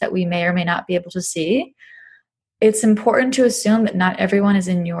finance that we may or may not be able to see. It's important to assume that not everyone is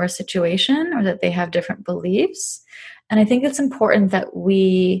in your situation or that they have different beliefs. And I think it's important that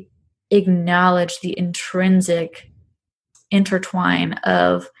we acknowledge the intrinsic intertwine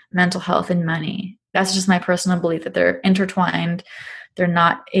of mental health and money. That's just my personal belief, that they're intertwined. They're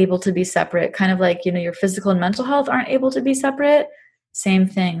not able to be separate. Kind of like, your physical and mental health aren't able to be separate. Same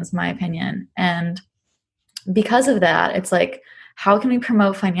thing is my opinion. And because of that, it's like, how can we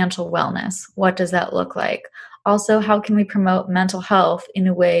promote financial wellness? What does that look like? Also, how can we promote mental health in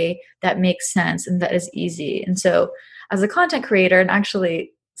a way that makes sense and that is easy? And so as a content creator, and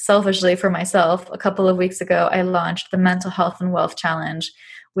actually selfishly for myself, a couple of weeks ago, I launched the Mental Health and Wealth Challenge,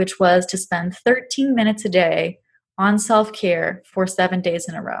 which was to spend 13 minutes a day on self-care for 7 days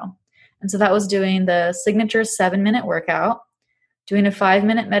in a row. And so that was doing the signature 7-minute workout, doing a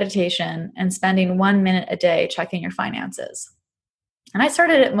 5-minute meditation, and spending 1 minute a day checking your finances. And I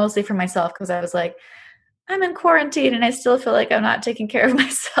started it mostly for myself because I was like, I'm in quarantine and I still feel like I'm not taking care of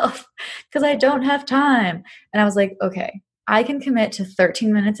myself because I don't have time. And I was like, okay, I can commit to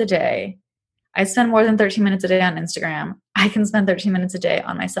 13 minutes a day. I spend more than 13 minutes a day on Instagram. I can spend 13 minutes a day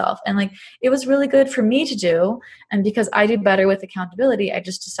on myself. And like, it was really good for me to do. And because I do better with accountability, I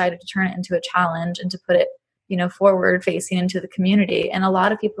just decided to turn it into a challenge and to put it, forward facing into the community. And a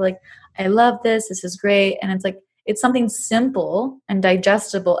lot of people are like, I love this. This is great. And it's like, it's something simple and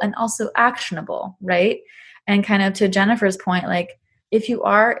digestible and also actionable, right? And kind of to Jennifer's point, like, if you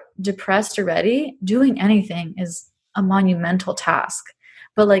are depressed already, doing anything is a monumental task.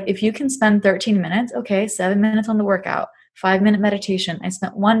 But like, if you can spend 13 minutes, okay, 7 minutes on the workout, 5-minute meditation. I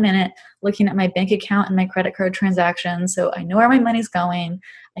spent 1 minute looking at my bank account and my credit card transactions. So I know where my money's going.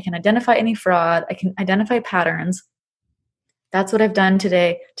 I can identify any fraud. I can identify patterns. That's what I've done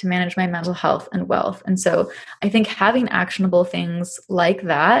today to manage my mental health and wealth. And so I think having actionable things like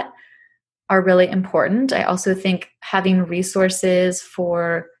that are really important. I also think having resources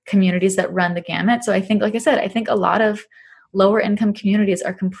for communities that run the gamut. So I think, like I said, I think a lot of lower income communities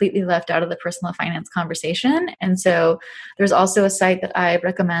are completely left out of the personal finance conversation. And so there's also a site that I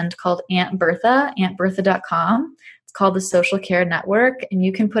recommend called Aunt Bertha, auntbertha.com. It's called the Social Care Network. And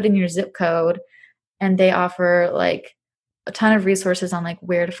you can put in your zip code and they offer like a ton of resources on like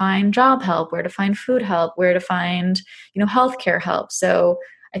where to find job help, where to find food help, where to find, healthcare help. So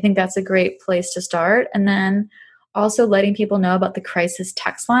I think that's a great place to start. And then also letting people know about the crisis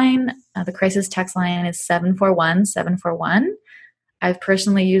text line. The crisis text line is 741-741. I've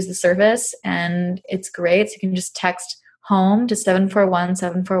personally used the service and it's great. So you can just text home to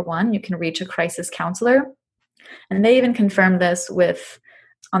 741-741. You can reach a crisis counselor. And they even confirmed this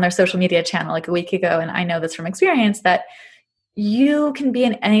on their social media channel like a week ago. And I know this from experience that you can be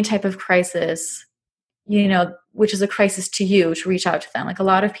in any type of crisis, which is a crisis to you, to reach out to them. Like a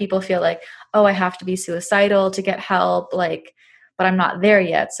lot of people feel like, oh, I have to be suicidal to get help, but I'm not there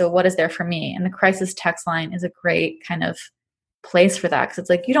yet. So what is there for me? And the crisis text line is a great kind of place for that. Cause it's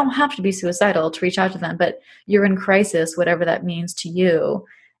like, you don't have to be suicidal to reach out to them, but you're in crisis, whatever that means to you.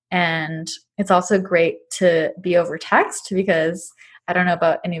 And it's also great to be over text because I don't know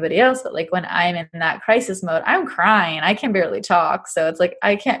about anybody else, but like when I'm in that crisis mode, I'm crying. I can barely talk. So it's like,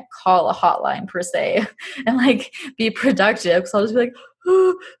 I can't call a hotline per se and like be productive. So I'll just be like,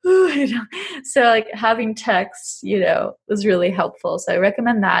 So like having text, was really helpful. So I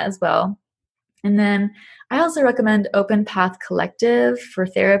recommend that as well. And then I also recommend Open Path Collective for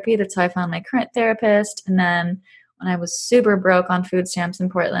therapy. That's how I found my current therapist. And then when I was super broke on food stamps in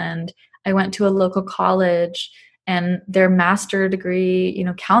Portland, I went to a local college, and their master degree,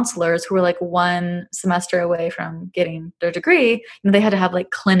 counselors who were like one semester away from getting their degree, they had to have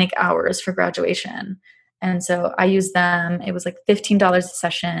like clinic hours for graduation. And so I used them. It was like $15 a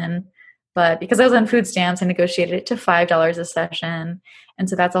session. But because I was on food stamps, I negotiated it to $5 a session. And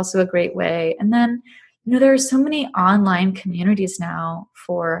so that's also a great way. And then, there are so many online communities now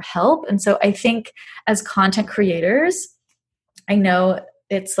for help. And so I think as content creators, I know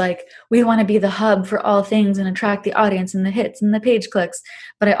it's like we want to be the hub for all things and attract the audience and the hits and the page clicks.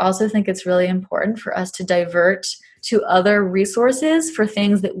 But I also think it's really important for us to divert to other resources for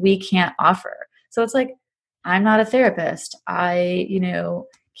things that we can't offer. So it's like, I'm not a therapist. I,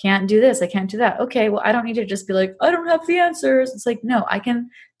 can't do this. I can't do that. Okay, well, I don't need to just be like, I don't have the answers. It's like, no, I can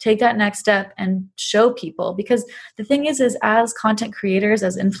take that next step and show people. Because the thing is as content creators,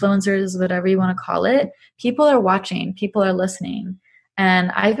 as influencers, whatever you want to call it, people are watching, people are listening.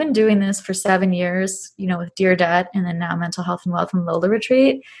 And I've been doing this for 7 years, with Dear Debt and then now Mental Health and Wealth and Lola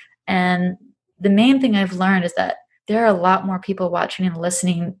Retreat. And the main thing I've learned is that there are a lot more people watching and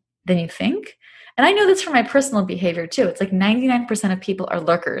listening than you think. And I know this from my personal behavior too. It's like 99% of people are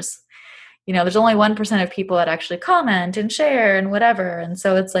lurkers. There's only 1% of people that actually comment and share and whatever. And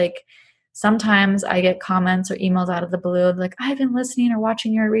so it's like, sometimes I get comments or emails out of the blue like, I've been listening or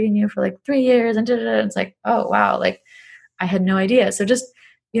watching you or reading you for like 3 years. And it's like, oh, wow. Like, I had no idea. So just,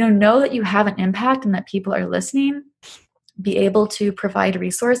 know that you have an impact and that people are listening, be able to provide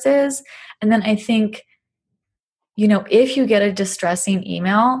resources. And then I think, if you get a distressing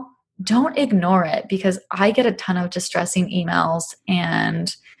email, don't ignore it, because I get a ton of distressing emails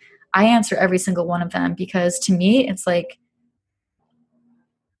and I answer every single one of them, because to me, it's like,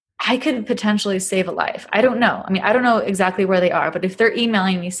 I could potentially save a life. I don't know. I don't know exactly where they are, but if they're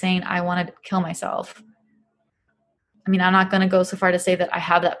emailing me saying I want to kill myself, I'm not going to go so far to say that I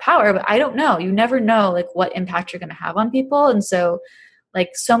have that power, but I don't know. You never know like what impact you're going to have on people. And so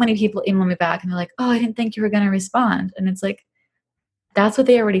like so many people email me back and they're like, oh, I didn't think you were going to respond. And it's like, that's what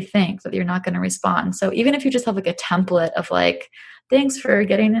they already think, that you're not going to respond. So even if you just have like a template of like, thanks for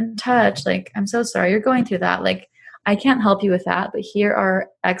getting in touch. Like, I'm so sorry you're going through that. Like, I can't help you with that, but here are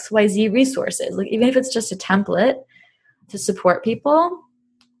XYZ resources. Like, even if it's just a template to support people.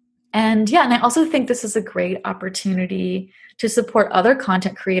 And I also think this is a great opportunity to support other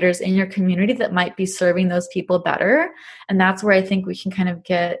content creators in your community that might be serving those people better. And that's where I think we can kind of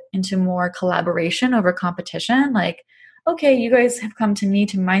get into more collaboration over competition. Like, okay, you guys have come to me,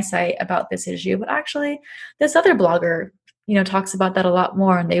 to my site about this issue, but actually this other blogger, talks about that a lot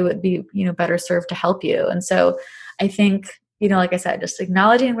more, and they would be, better served to help you. And so I think, like I said, just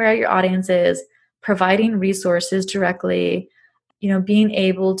acknowledging where your audience is, providing resources directly, being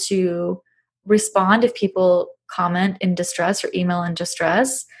able to respond if people comment in distress or email in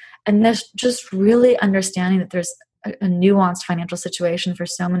distress. And there's just really understanding that there's a nuanced financial situation for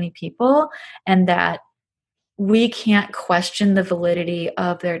so many people, and that we can't question the validity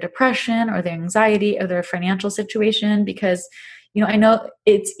of their depression or their anxiety or their financial situation, because, I know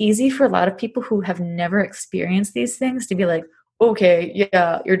it's easy for a lot of people who have never experienced these things to be like, okay,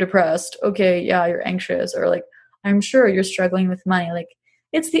 yeah, you're depressed. Okay, yeah, you're anxious. Or like, I'm sure you're struggling with money. Like,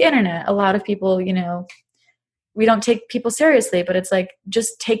 it's the internet. A lot of people, we don't take people seriously, but it's like,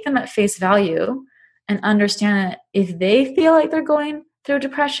 just take them at face value and understand that if they feel like they're going through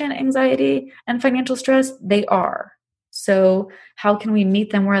depression, anxiety, and financial stress, they are. So how can we meet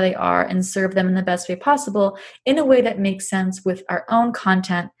them where they are and serve them in the best way possible, in a way that makes sense with our own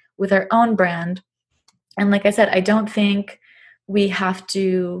content, with our own brand? And like I said, I don't think we have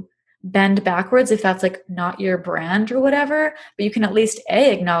to bend backwards if that's like not your brand or whatever, but you can at least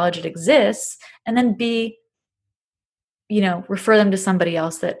A, acknowledge it exists, and then B, refer them to somebody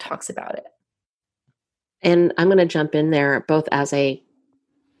else that talks about it. And I'm going to jump in there both as a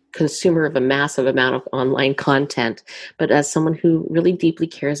consumer of a massive amount of online content, but as someone who really deeply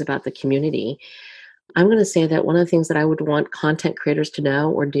cares about the community. I'm going to say that one of the things that I would want content creators to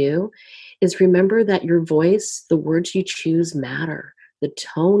know or do is remember that your voice, the words you choose matter. The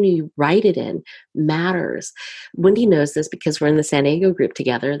tone you write it in matters. Wendy knows this because we're in the San Diego group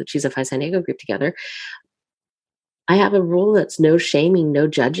together, the Choosify San Diego group together. I have a rule that's no shaming, no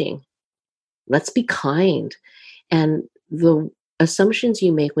judging. Let's be kind. And the assumptions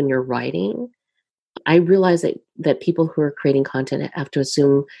you make when you're writing, I realize that people who are creating content have to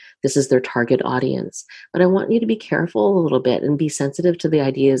assume this is their target audience. But I want you to be careful a little bit and be sensitive to the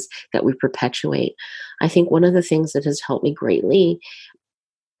ideas that we perpetuate. I think one of the things that has helped me greatly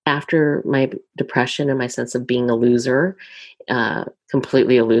after my depression and my sense of being a loser,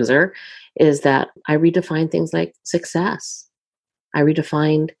 completely a loser, is that I redefined things like success. I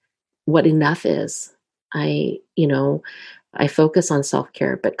redefined what enough is. I focus on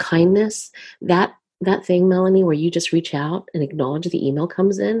self-care, but kindness, that thing, Melanie, where you just reach out and acknowledge the email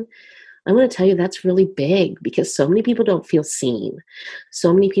comes in, I'm going to tell you that's really big because so many people don't feel seen.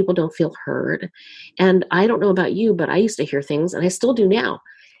 So many people don't feel heard. And I don't know about you, but I used to hear things, and I still do now.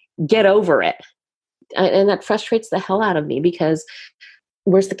 Get over it. And that frustrates the hell out of me because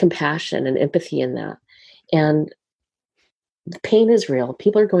where's the compassion and empathy in that? And the pain is real.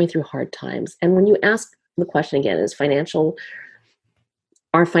 People are going through hard times. And when you ask the question again,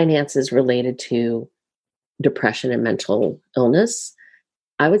 are finances related to depression and mental illness?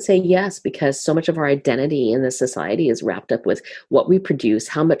 I would say yes, because so much of our identity in this society is wrapped up with what we produce,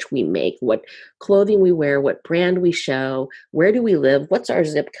 how much we make, what clothing we wear, what brand we show, where do we live, what's our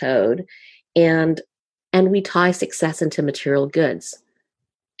zip code, and we tie success into material goods.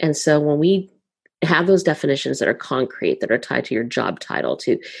 And so when we have those definitions that are concrete, that are tied to your job title,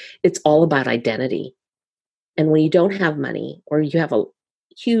 it's all about identity. And when you don't have money or you have a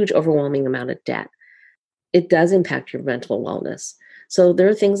huge, overwhelming amount of debt, it does impact your mental wellness. So there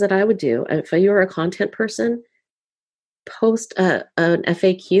are things that I would do. If you're a content person, post an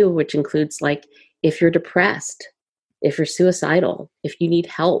FAQ, which includes like, if you're depressed, if you're suicidal, if you need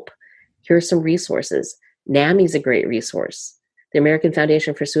help, here are some resources. NAMI is a great resource. The American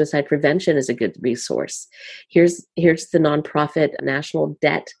Foundation for Suicide Prevention is a good resource. Here's the nonprofit National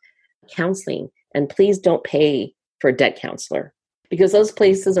Debt Counseling. And please don't pay for a debt counselor because those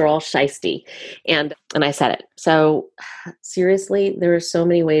places are all shisty. And I said it. So seriously, there are so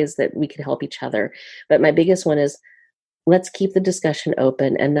many ways that we can help each other. But my biggest one is let's keep the discussion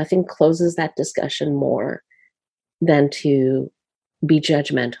open, and nothing closes that discussion more than to be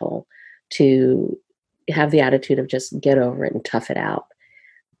judgmental, to have the attitude of just get over it and tough it out.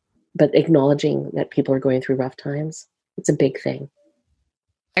 But acknowledging that people are going through rough times, it's a big thing.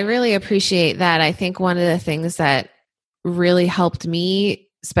 I really appreciate that. I think one of the things that really helped me,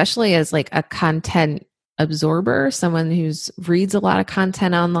 especially as like a content absorber, someone who reads a lot of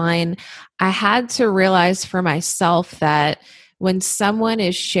content online, I had to realize for myself that when someone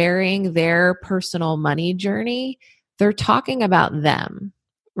is sharing their personal money journey, they're talking about them,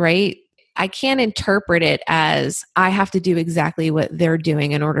 right? I can't interpret it as I have to do exactly what they're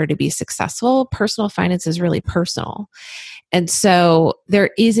doing in order to be successful. Personal finance is really personal. And so there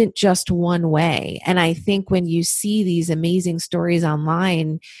isn't just one way. And I think when you see these amazing stories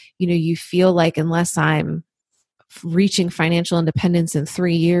online, you feel like unless I'm reaching financial independence in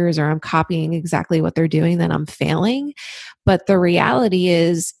 3 years or I'm copying exactly what they're doing, then I'm failing. But the reality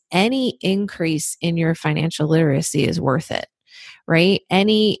is any increase in your financial literacy is worth it, right?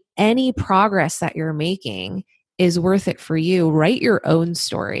 Any progress that you're making is worth it for you. Write your own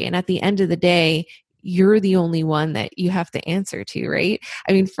story. And at the end of the day, you're the only one that you have to answer to, right?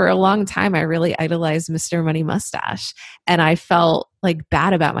 I mean, for a long time, I really idolized Mr. Money Mustache, and I felt like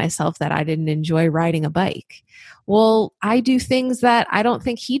bad about myself that I didn't enjoy riding a bike. Well, I do things that I don't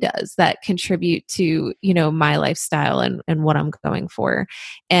think he does that contribute to, my lifestyle and what I'm going for.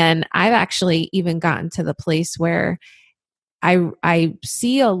 And I've actually even gotten to the place where I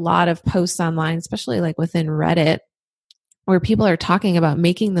see a lot of posts online, especially like within Reddit, where people are talking about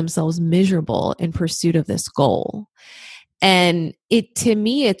making themselves miserable in pursuit of this goal. And to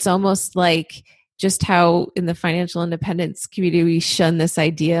me, it's almost like just how in the financial independence community, we shun this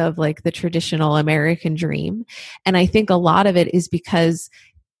idea of like the traditional American dream. And I think a lot of it is because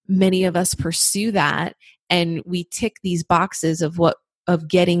many of us pursue that and we tick these boxes of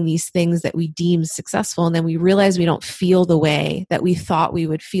getting these things that we deem successful. And then we realize we don't feel the way that we thought we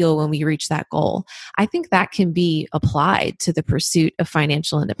would feel when we reach that goal. I think that can be applied to the pursuit of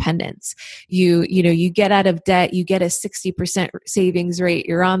financial independence. You get out of debt, you get a 60% savings rate,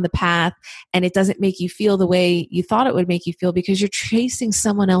 you're on the path, and it doesn't make you feel the way you thought it would make you feel because you're chasing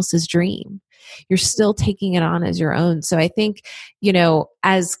someone else's dream. You're still taking it on as your own. So I think,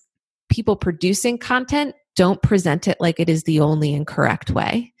 as people producing content, don't present it like it is the only and correct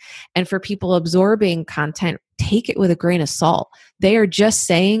way. And for people absorbing content, take it with a grain of salt. They are just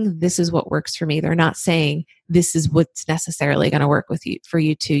saying, this is what works for me. They're not saying this is what's necessarily going to work for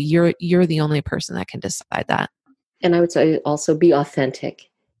you too. You're the only person that can decide that. And I would say also be authentic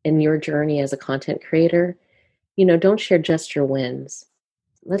in your journey as a content creator. Don't share just your wins.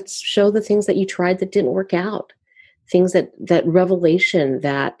 Let's show the things that you tried that didn't work out. Things that revelation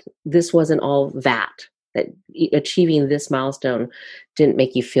that this wasn't all that achieving this milestone didn't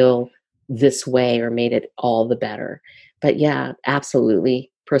make you feel this way or made it all the better. But yeah, absolutely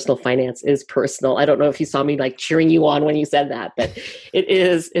personal finance is personal. I don't know if you saw me like cheering you on when you said that, but it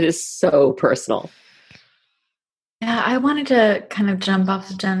is so personal. Yeah, I wanted to kind of jump off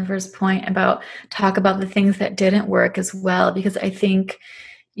of Jennifer's point about talk about the things that didn't work as well, because I think,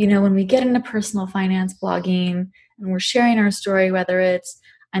 when we get into personal finance blogging and we're sharing our story, whether it's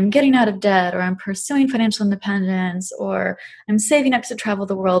I'm getting out of debt or I'm pursuing financial independence or I'm saving up to travel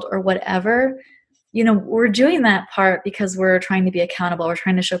the world or whatever, we're doing that part because we're trying to be accountable. We're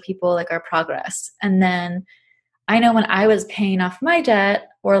trying to show people like our progress. And then I know when I was paying off my debt,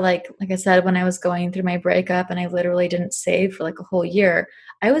 or like I said, when I was going through my breakup and I literally didn't save for like a whole year,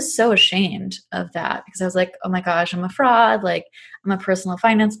 I was so ashamed of that because I was like, oh my gosh, I'm a fraud. Like I'm a personal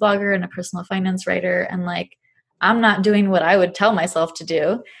finance blogger and a personal finance writer. And like, I'm not doing what I would tell myself to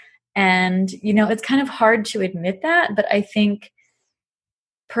do. And, it's kind of hard to admit that, but I think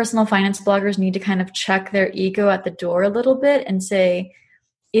personal finance bloggers need to kind of check their ego at the door a little bit and say,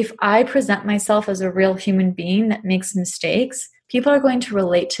 if I present myself as a real human being that makes mistakes, people are going to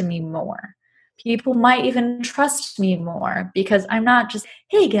relate to me more. People might even trust me more because I'm not just,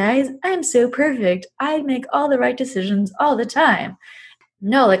 hey guys, I'm so perfect. I make all the right decisions all the time.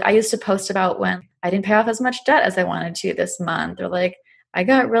 No, like I used to post about when I didn't pay off as much debt as I wanted to this month, or like I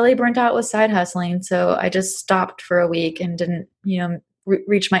got really burnt out with side hustling, so I just stopped for a week and didn't,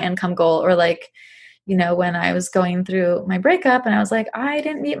 reach my income goal, or like, when I was going through my breakup and I was like, I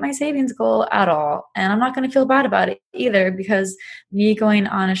didn't meet my savings goal at all. And I'm not going to feel bad about it either, because me going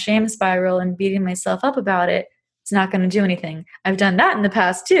on a shame spiral and beating myself up about it, it's not going to do anything. I've done that in the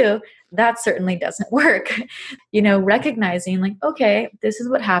past too. That certainly doesn't work. Recognizing like, okay, this is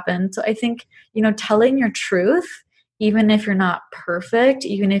what happened. So I think, telling your truth, even if you're not perfect,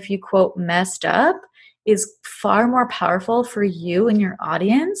 even if you quote messed up, is far more powerful for you and your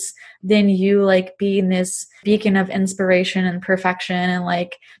audience than you like being this beacon of inspiration and perfection. And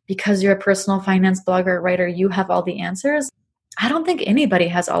like, because you're a personal finance blogger or writer, you have all the answers. I don't think anybody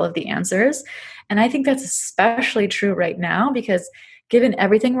has all of the answers. And I think that's especially true right now, because given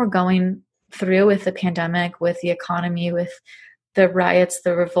everything we're going through with the pandemic, with the economy, with the riots,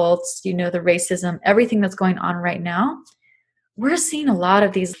 the revolts, the racism, everything that's going on right now, we're seeing a lot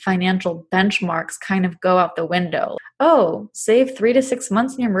of these financial benchmarks kind of go out the window. Oh, save 3 to 6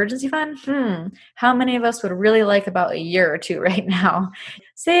 months in your emergency fund? How many of us would really like about a year or two right now?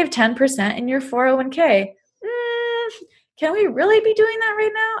 Save 10% in your 401k. Can we really be doing that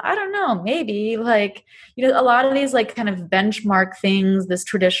right now? I don't know. Maybe like, a lot of these like kind of benchmark things, this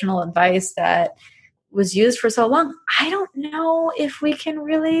traditional advice that was used for so long, I don't know if we can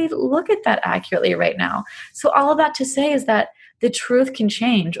really look at that accurately right now. So all of that to say is that the truth can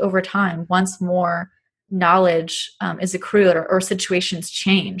change over time once more knowledge is accrued, or situations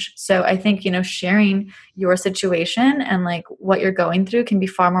change. So I think, sharing your situation and like what you're going through can be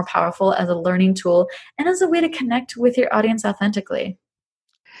far more powerful as a learning tool and as a way to connect with your audience authentically.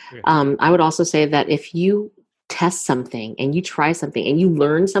 I would also say that if you test something and you try something and you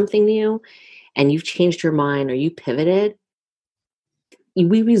learn something new and you've changed your mind or you pivoted,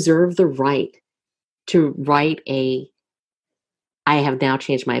 we reserve the right to write I have now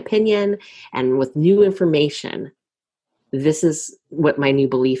changed my opinion, and with new information, this is what my new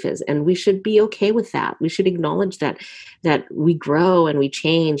belief is. And we should be okay with that. We should acknowledge that we grow and we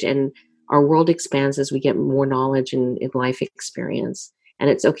change and our world expands as we get more knowledge and life experience. And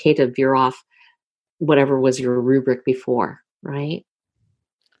it's okay to veer off whatever was your rubric before, right?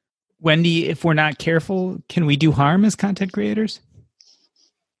 Wendy, if we're not careful, can we do harm as content creators?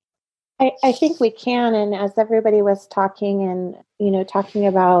 I think we can. And as everybody was talking and, talking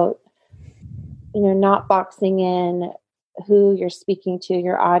about, not boxing in who you're speaking to,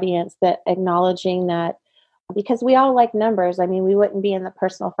 your audience, that acknowledging that, because we all like numbers. I mean, we wouldn't be in the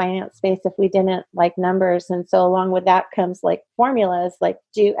personal finance space if we didn't like numbers. And so along with that comes like formulas, like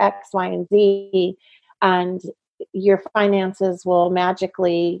do X, Y, and Z, and your finances will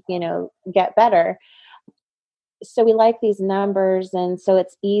magically, get better. So we like these numbers. And so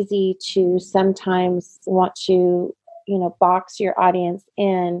it's easy to sometimes want to, box your audience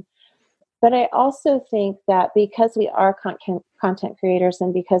in. But I also think that because we are content creators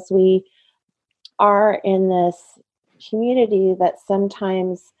and because we are in this community, that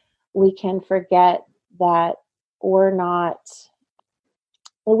sometimes we can forget that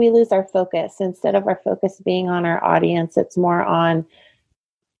we lose our focus. Instead of our focus being on our audience, it's more on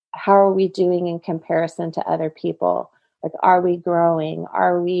how are we doing in comparison to other people? Like, are we growing?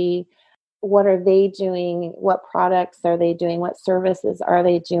 What are they doing? What products are they doing? What services are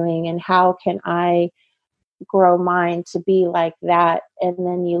they doing? And how can I grow mine to be like that? And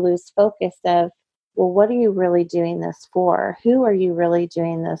then you lose focus of well, what are you really doing this for? Who are you really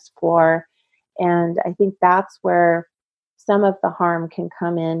doing this for? And I think that's where some of the harm can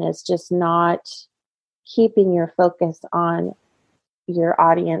come in, is just not keeping your focus on your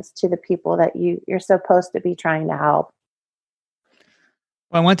audience, to the people that you're supposed to be trying to help.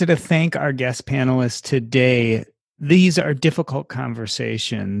 Well, I wanted to thank our guest panelists today. These are difficult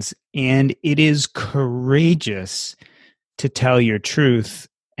conversations, and it is courageous to tell your truth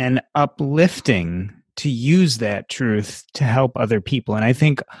and uplifting to use that truth to help other people. And I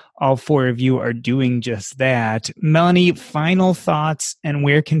think all four of you are doing just that. Melanie, final thoughts, and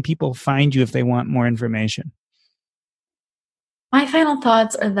where can people find you if they want more information? My final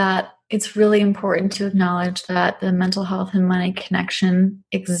thoughts are that it's really important to acknowledge that the mental health and money connection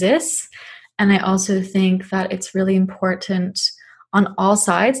exists. And I also think that it's really important on all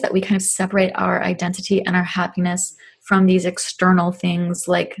sides that we kind of separate our identity and our happiness from these external things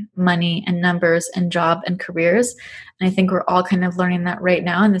like money and numbers and job and careers. And I think we're all kind of learning that right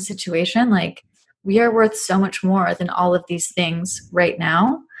now in this situation. Like, we are worth so much more than all of these things right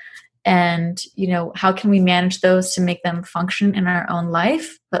now. And, how can we manage those to make them function in our own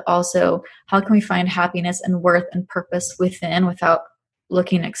life? But also, how can we find happiness and worth and purpose within without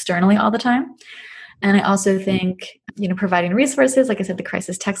looking externally all the time? And I also think, providing resources, like I said, the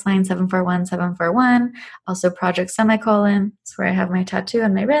crisis text line, 741-741, also Project Semicolon, it's where I have my tattoo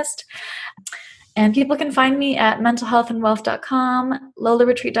on my wrist. And people can find me at mentalhealthandwealth.com,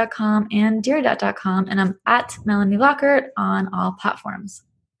 lolaretreat.com, and deardat.com. And I'm at Melanie Lockert on all platforms.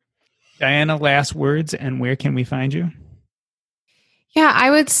 Diana, last words, and where can we find you? Yeah, I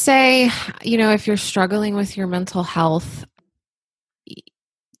would say, if you're struggling with your mental health,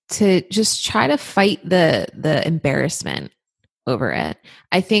 to just try to fight the embarrassment over it.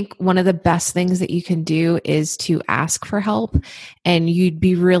 I think one of the best things that you can do is to ask for help, and you'd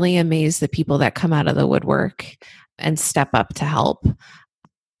be really amazed the people that come out of the woodwork and step up to help.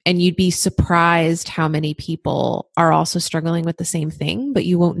 And you'd be surprised how many people are also struggling with the same thing, but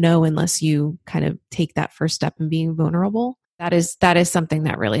you won't know unless you kind of take that first step in being vulnerable. That is something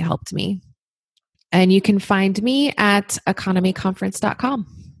that really helped me. And you can find me at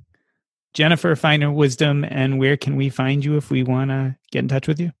economyconference.com. Jennifer, Finer Wisdom, and where can we find you if we want to get in touch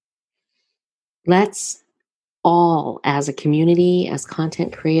with you? Let's all, as a community, as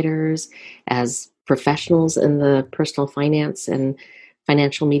content creators, as professionals in the personal finance and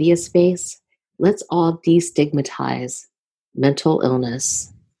financial media space, let's all destigmatize mental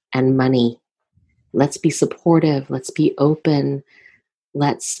illness and money. Let's be supportive. Let's be open.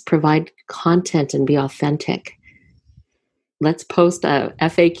 Let's provide content and be authentic. Let's post a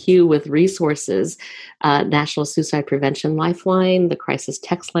FAQ with resources, National Suicide Prevention Lifeline, the Crisis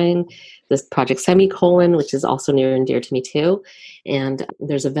Text Line, this Project Semicolon, which is also near and dear to me too. And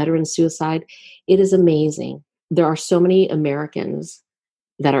there's a veteran suicide. It is amazing. There are so many Americans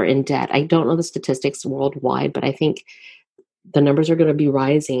that are in debt. I don't know the statistics worldwide, but I think the numbers are going to be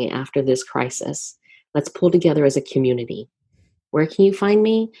rising after this crisis. Let's pull together as a community. Where can you find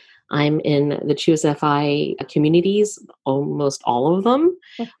me? I'm in the Choose FI communities, almost all of them.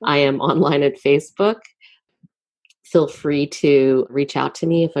 I am online at Facebook. Feel free to reach out to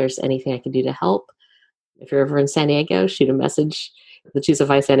me if there's anything I can do to help. If you're ever in San Diego, shoot a message. The Choose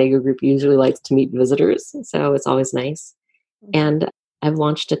FI San Diego group usually likes to meet visitors, so it's always nice. And I've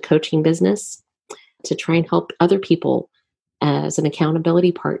launched a coaching business to try and help other people as an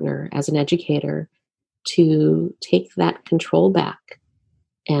accountability partner, as an educator, to take that control back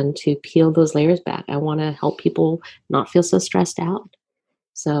and to peel those layers back. I want to help people not feel so stressed out.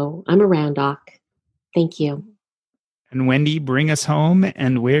 So I'm around, Doc. Thank you. And Wendy, bring us home,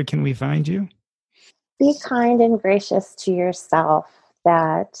 and where can we find you? Be kind and gracious to yourself.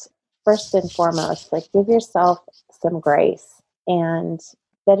 That first and foremost, like, give yourself some grace, and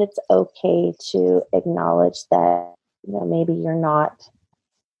that it's okay to acknowledge that, maybe you're not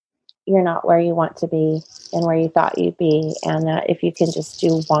where you want to be and where you thought you'd be. And that if you can just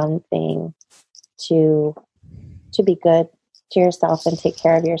do one thing to be good to yourself and take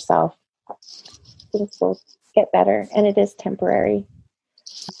care of yourself, things will get better, and it is temporary.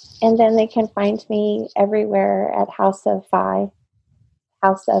 And then they can find me everywhere at House of Fi.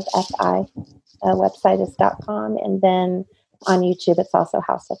 Website is .com, and then on YouTube it's also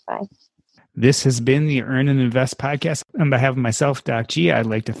House of Fi. This has been the Earn and Invest podcast. On behalf of myself, Doc G, I'd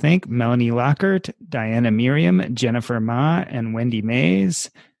like to thank Melanie Lockert, Diana Merriam, Jennifer Ma, and Wendy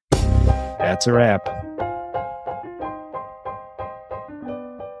Mays. That's a wrap.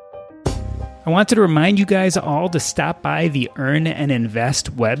 I wanted to remind you guys all to stop by the Earn and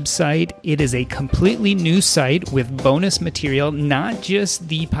Invest website. It is a completely new site with bonus material, not just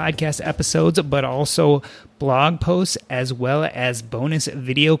the podcast episodes, but also blog posts as well as bonus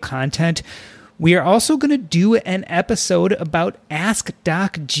video content. We are also going to do an episode about Ask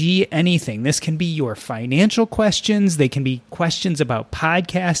Doc G Anything. This can be your financial questions. They can be questions about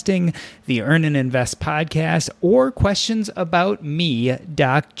podcasting, the Earn and Invest podcast, or questions about me,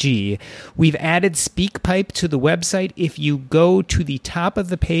 Doc G. We've added SpeakPipe to the website. If you go to the top of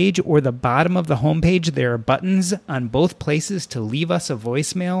the page or the bottom of the homepage, there are buttons on both places to leave us a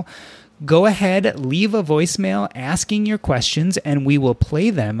voicemail. Go ahead, leave a voicemail asking your questions, and we will play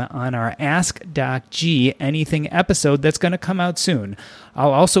them on our Ask Doc G Anything episode that's going to come out soon.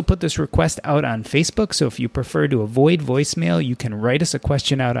 I'll also put this request out on Facebook, so if you prefer to avoid voicemail, you can write us a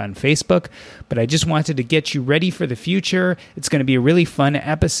question out on Facebook. But I just wanted to get you ready for the future. It's going to be a really fun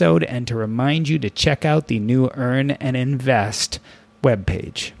episode, and to remind you to check out the new Earn and Invest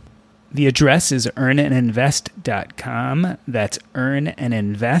webpage. The address is earnandinvest.com. That's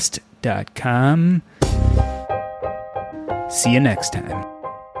earnandinvest.com. See you next time.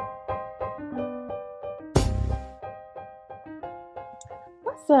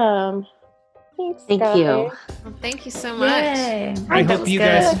 Awesome. Thanks, Thank guys. you. Well, thank you so much. Yay. I That hope was you good.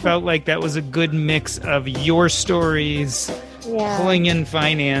 guys felt like that was a good mix of your stories, Yeah. pulling in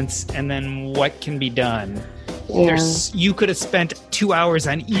finance, and then what can be done. Yeah. You could have spent 2 hours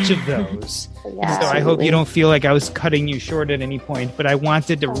on each of those. Yeah. So I hope you don't feel like I was cutting you short at any point, but I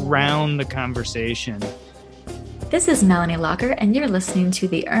wanted to round the conversation. This is Melanie Lockert, and you're listening to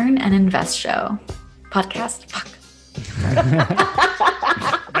the Earn and Invest Show podcast. Fuck.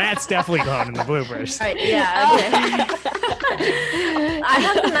 That's definitely going in the bloopers. Right, yeah, okay. I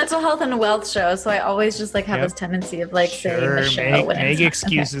have the mental health and wealth show, so I always just like have Yep. this tendency of like saying the Sure, show when make it's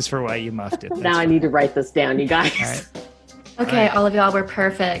excuses for why you muffed it. Now I need to write this down, you guys. All right. Okay, Right. all of y'all were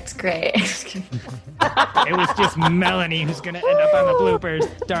perfect. Great. Just kidding. It was just Melanie who's going to end up on the bloopers.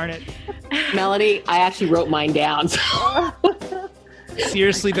 Darn it. Melanie, I actually wrote mine down. So.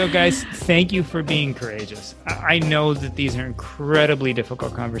 Seriously, though, guys, thank you for being courageous. I know that these are incredibly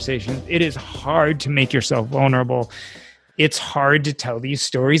difficult conversations. It is hard to make yourself vulnerable. It's hard to tell these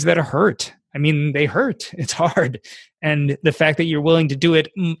stories that hurt. I mean, they hurt. It's hard. And the fact that you're willing to do it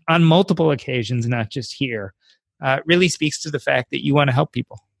on multiple occasions, not just here, really speaks to the fact that you want to help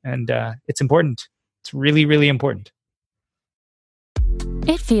people. And it's important. It's really, really important.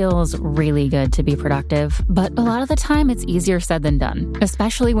 It feels really good to be productive, but a lot of the time it's easier said than done,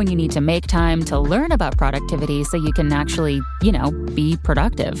 especially when you need to make time to learn about productivity so you can actually, be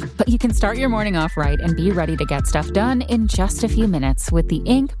productive. But you can start your morning off right and be ready to get stuff done in just a few minutes with the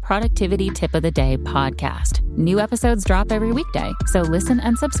Inc. Productivity Tip of the Day podcast. New episodes drop every weekday, so listen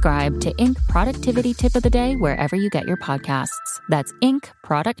and subscribe to Inc. Productivity Tip of the Day wherever you get your podcasts. That's Inc.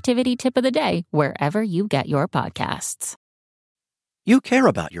 Productivity Tip of the Day wherever you get your podcasts. You care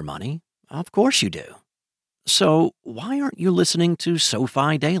about your money. Of course you do. So why aren't you listening to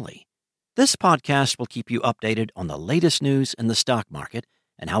SoFi Daily? This podcast will keep you updated on the latest news in the stock market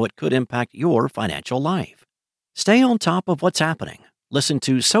and how it could impact your financial life. Stay on top of what's happening. Listen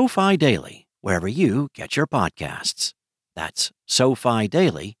to SoFi Daily wherever you get your podcasts. That's SoFi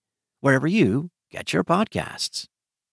Daily wherever you get your podcasts.